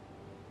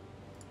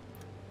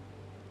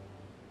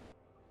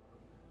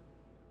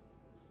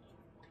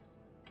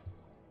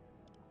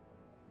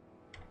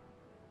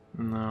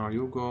 Now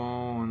you go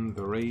on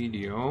the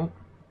radio.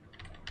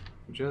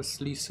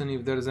 Just listen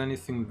if there's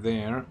anything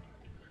there.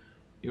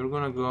 You're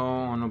gonna go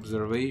on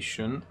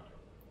observation.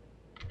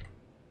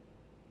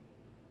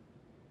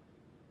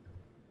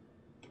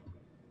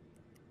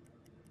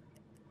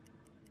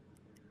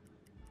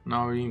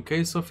 Now in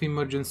case of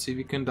emergency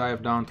we can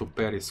dive down to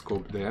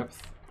periscope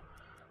depth.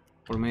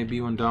 Or maybe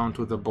even down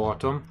to the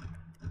bottom.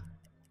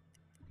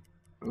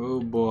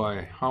 Oh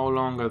boy, how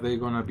long are they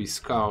gonna be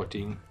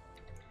scouting?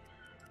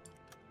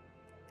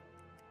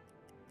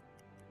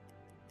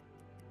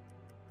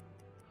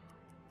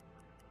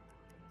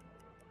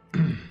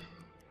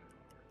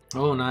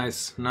 Oh,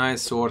 nice,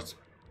 nice sword.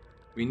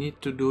 We need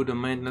to do the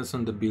maintenance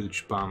on the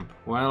bilge pump.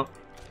 Well,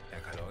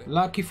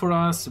 lucky for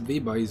us,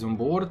 Viba is on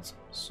board,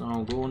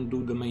 so go and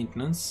do the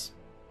maintenance.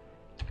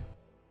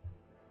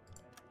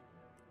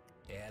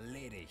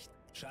 Erledigt.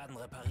 Schaden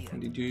repariert.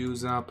 Did you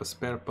use up a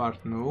spare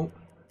part? No.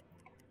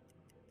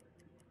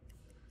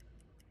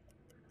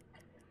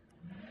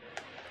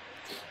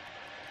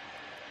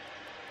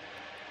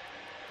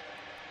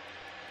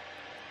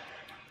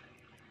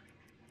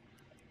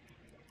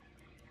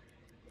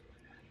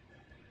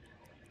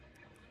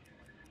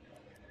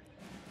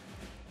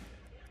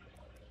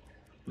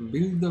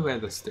 Build the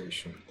weather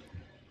station.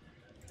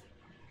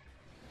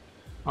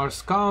 Our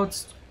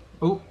scouts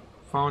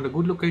found a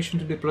good location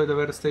to deploy the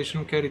weather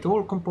station. Carried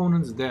all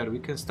components there. We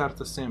can start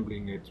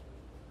assembling it.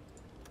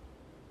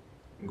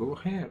 Go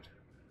ahead.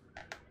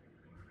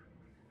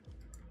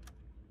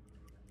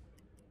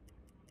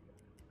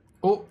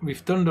 Oh,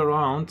 we've turned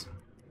around.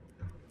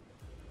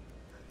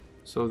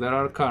 So there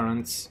are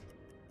currents.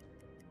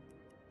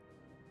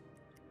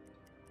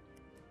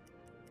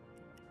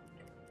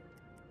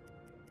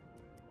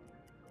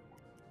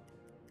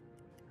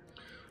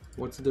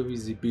 What's the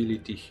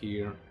visibility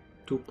here?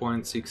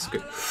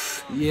 2.6K.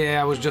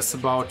 Yeah, I was just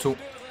about to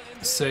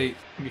say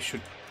we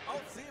should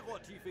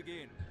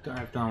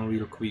dive down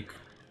real quick.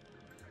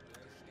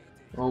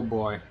 Oh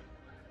boy.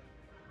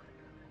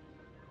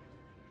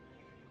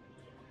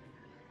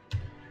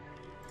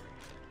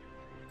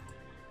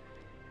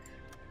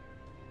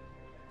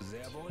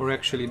 Or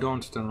actually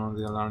don't turn on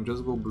the alarm,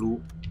 just go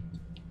blue.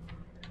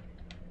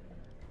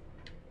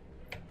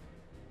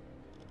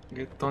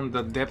 Get on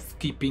the depth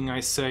keeping,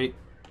 I say.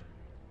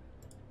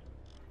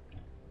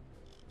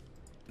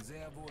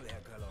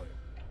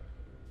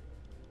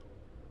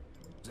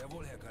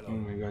 Oh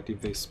my god,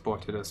 if they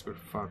spotted us, we're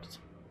fucked.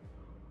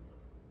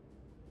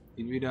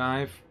 Did we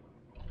dive?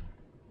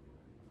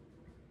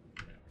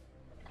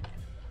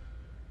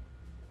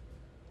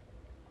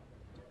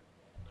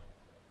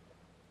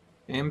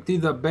 Empty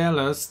the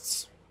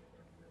ballasts.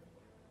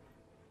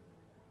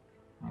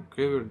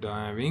 Okay, we're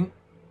diving.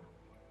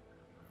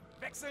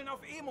 Wechseln auf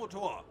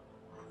E-Motor.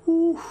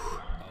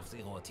 Auf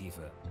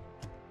Seerohrtiefe.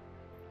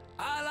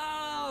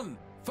 Alarm!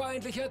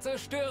 Feindlicher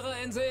Zerstörer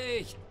in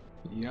Sicht!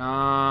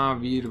 Ja,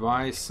 wir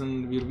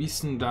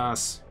wissen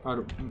das.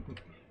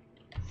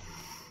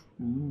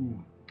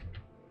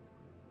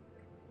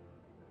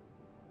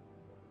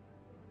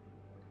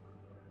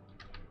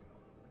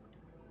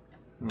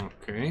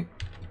 Okay.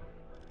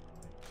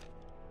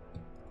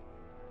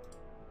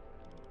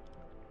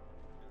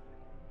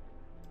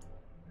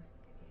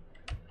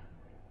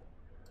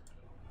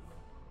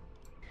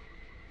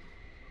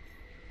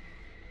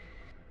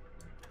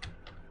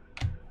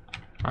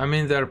 I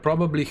mean, they're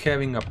probably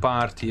having a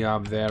party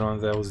up there on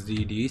those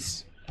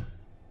DDs.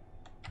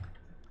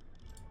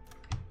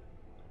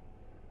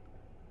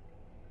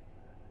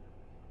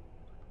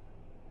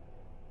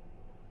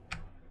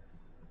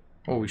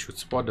 Oh, we should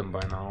spot them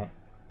by now.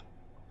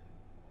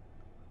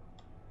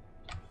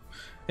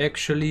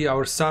 Actually,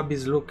 our sub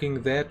is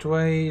looking that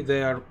way.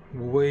 They are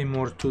way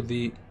more to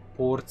the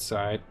port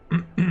side.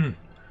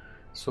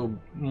 So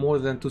more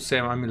than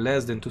 270, I mean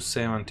less than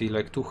 270,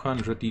 like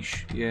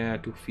 200-ish. Yeah,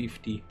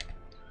 250.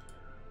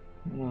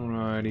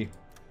 Alrighty.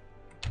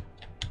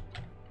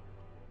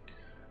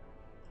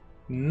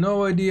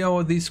 No idea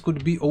what this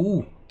could be.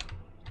 Oh,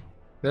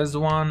 there's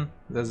one.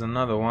 There's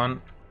another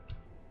one.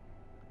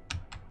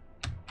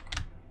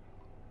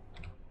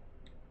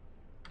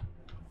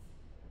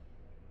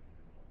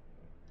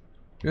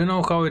 You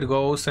know how it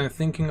goes. I'm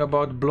thinking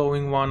about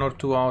blowing one or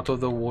two out of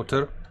the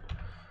water.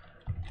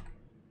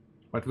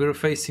 But we're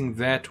facing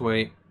that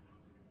way.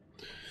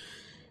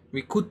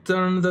 We could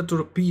turn the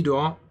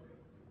torpedo,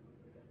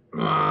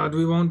 but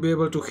we won't be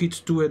able to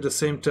hit two at the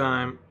same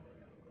time.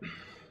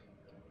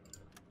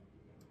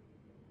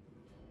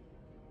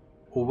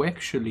 Oh,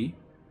 actually...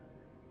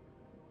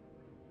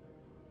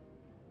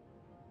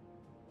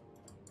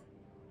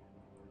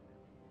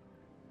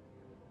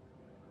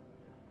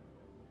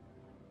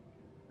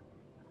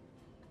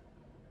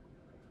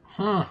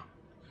 Huh.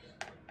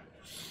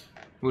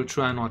 We'll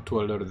try not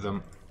to alert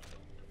them.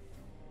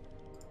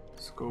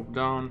 Scope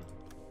down.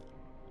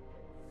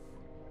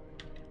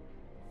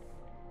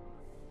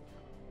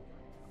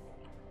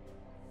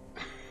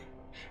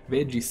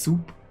 Veggie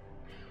soup.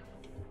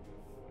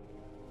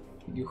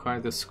 Did you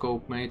hide the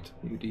scope, mate?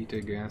 You did, I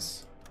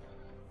guess.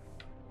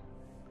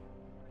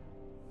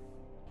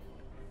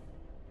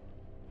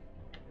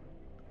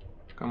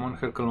 Come on,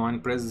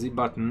 Herculoine, press the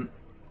button.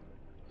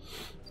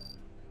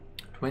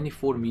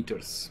 24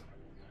 meters.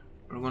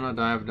 We're gonna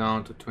dive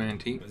down to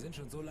 20. Wir sind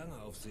schon so lange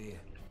auf See.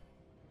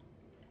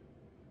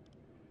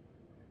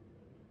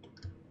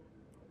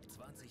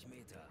 20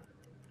 Meter.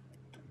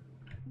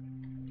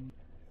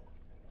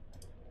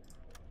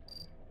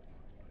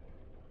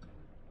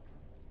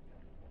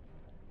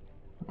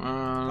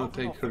 I'll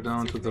take her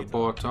down to the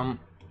bottom.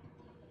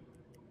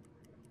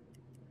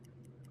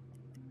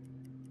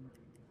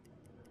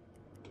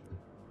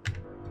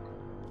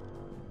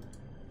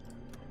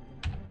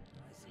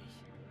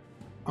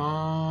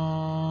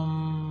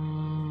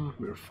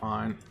 We're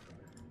fine.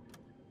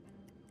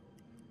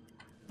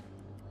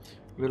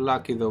 We're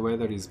lucky the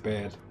weather is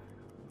bad.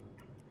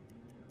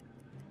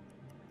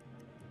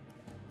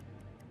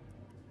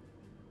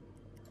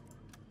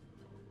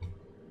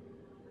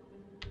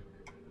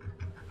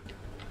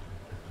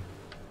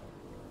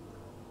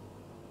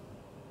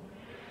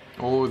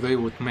 Oh, they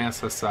would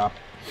mess us up.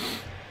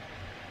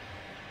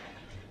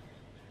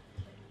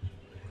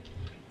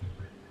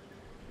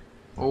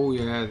 Oh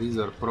yeah, these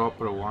are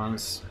proper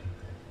ones.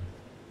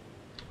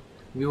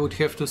 We would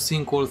have to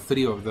sink all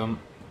three of them.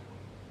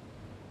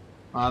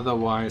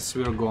 Otherwise,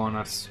 we're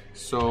goners.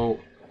 So,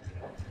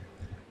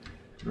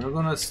 we're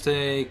gonna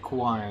stay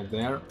quiet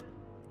there.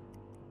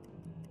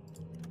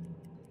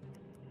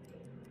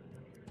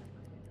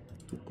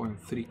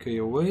 2.3k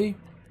away.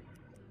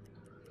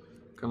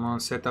 Come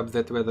on, set up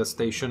that weather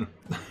station.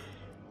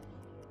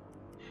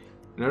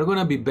 They're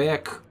gonna be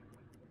back.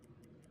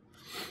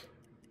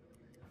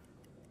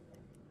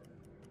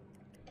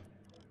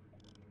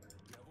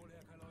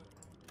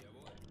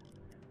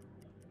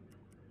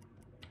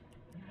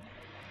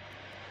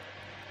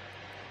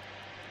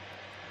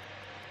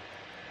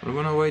 We're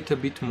gonna wait a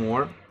bit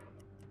more.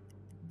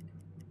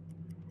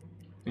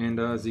 And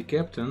the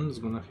captain's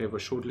gonna have a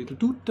short little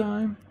toot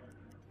time.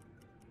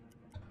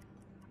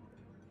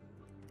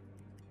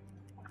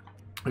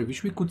 I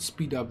wish we could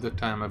speed up the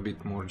time a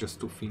bit more just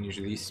to finish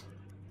this.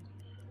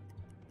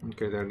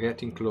 Okay, they're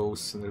getting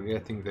close, they're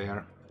getting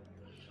there.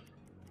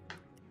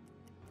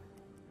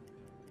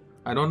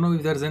 I don't know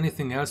if there's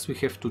anything else we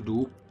have to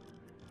do.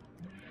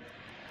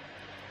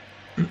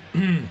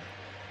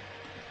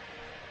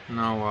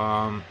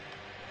 Now,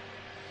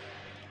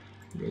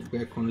 get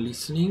back on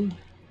listening.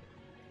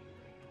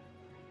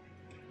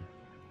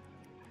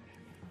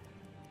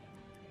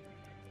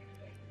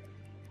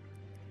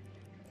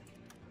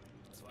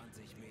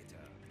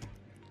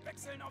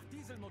 Wechseln auf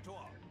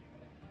Dieselmotor.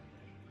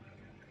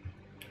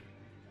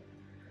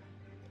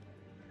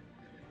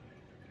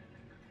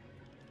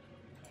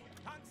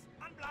 Tanks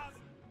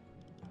anblasen.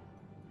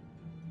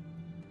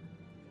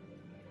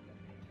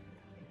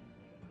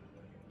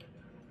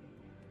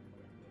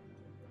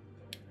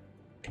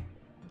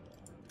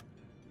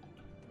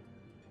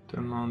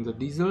 Turn on the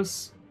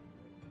diesels.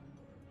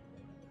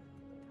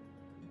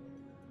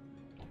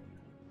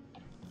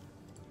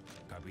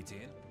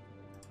 Kapitän?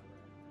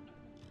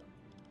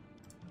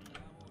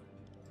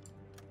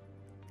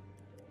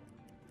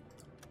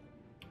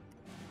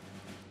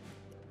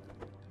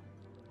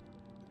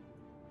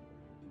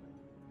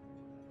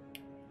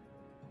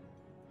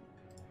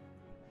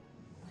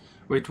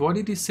 Wait, what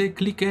did he say?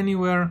 Click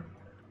anywhere?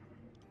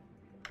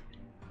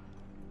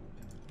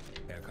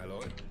 Herr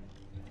Kaloy?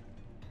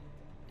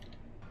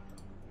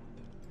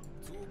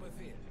 Zu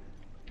Befehl.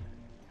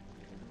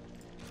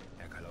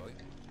 Herr Kaloy?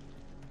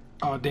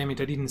 Oh, damn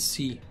it, I didn't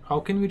see. How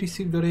can we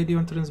receive the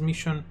radio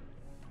transmission?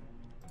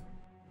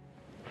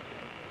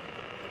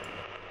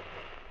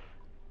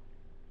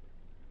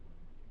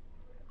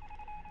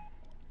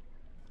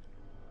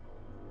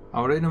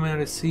 Our radio man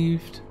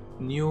received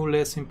new,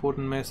 less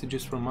important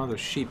messages from other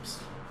ships.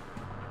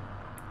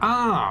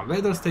 Ah,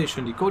 weather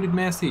station, decoded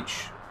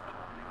message.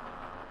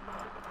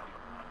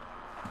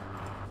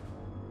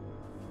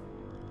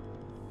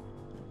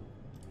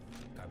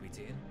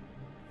 Kapitän?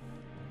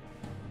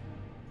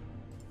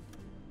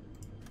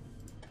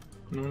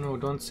 No,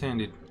 don't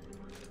send it.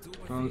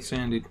 Don't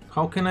send it.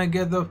 How can I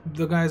get the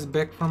guys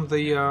back from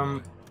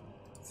the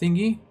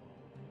thingy?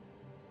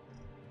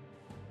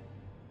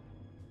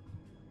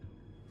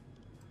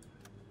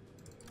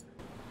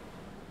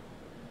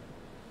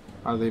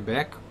 Are they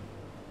back?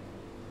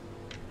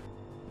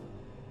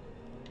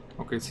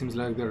 Okay, it seems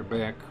like they're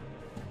back.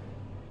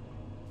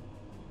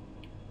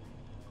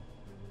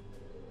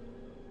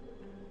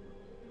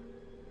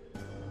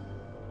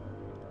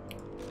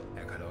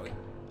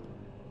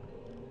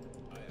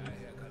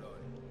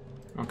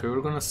 Okay,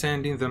 we're gonna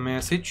send in the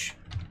message.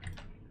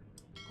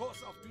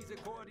 Kurs auf diese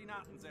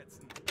Koordinaten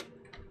setzen.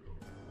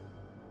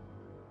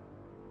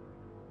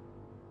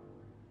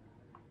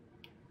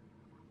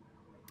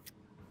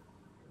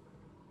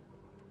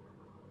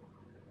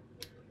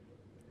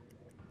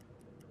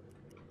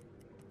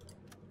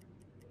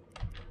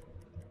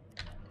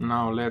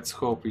 Now let's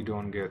hope we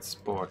don't get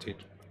spotted.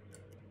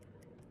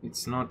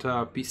 It's not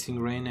pissing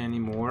rain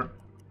anymore.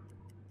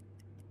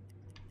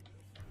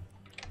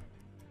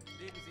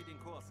 Legen Sie den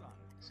Kurs an.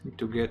 Seem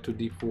to get to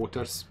deep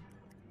waters.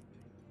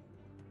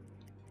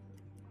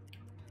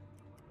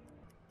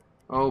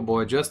 Oh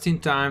boy, just in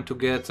time to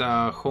get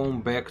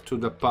home back to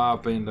the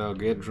pub and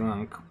get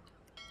drunk.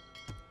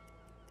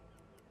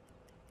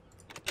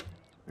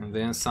 And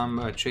then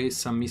chase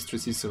some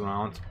mistresses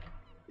around.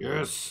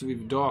 Yes,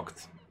 we've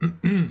docked.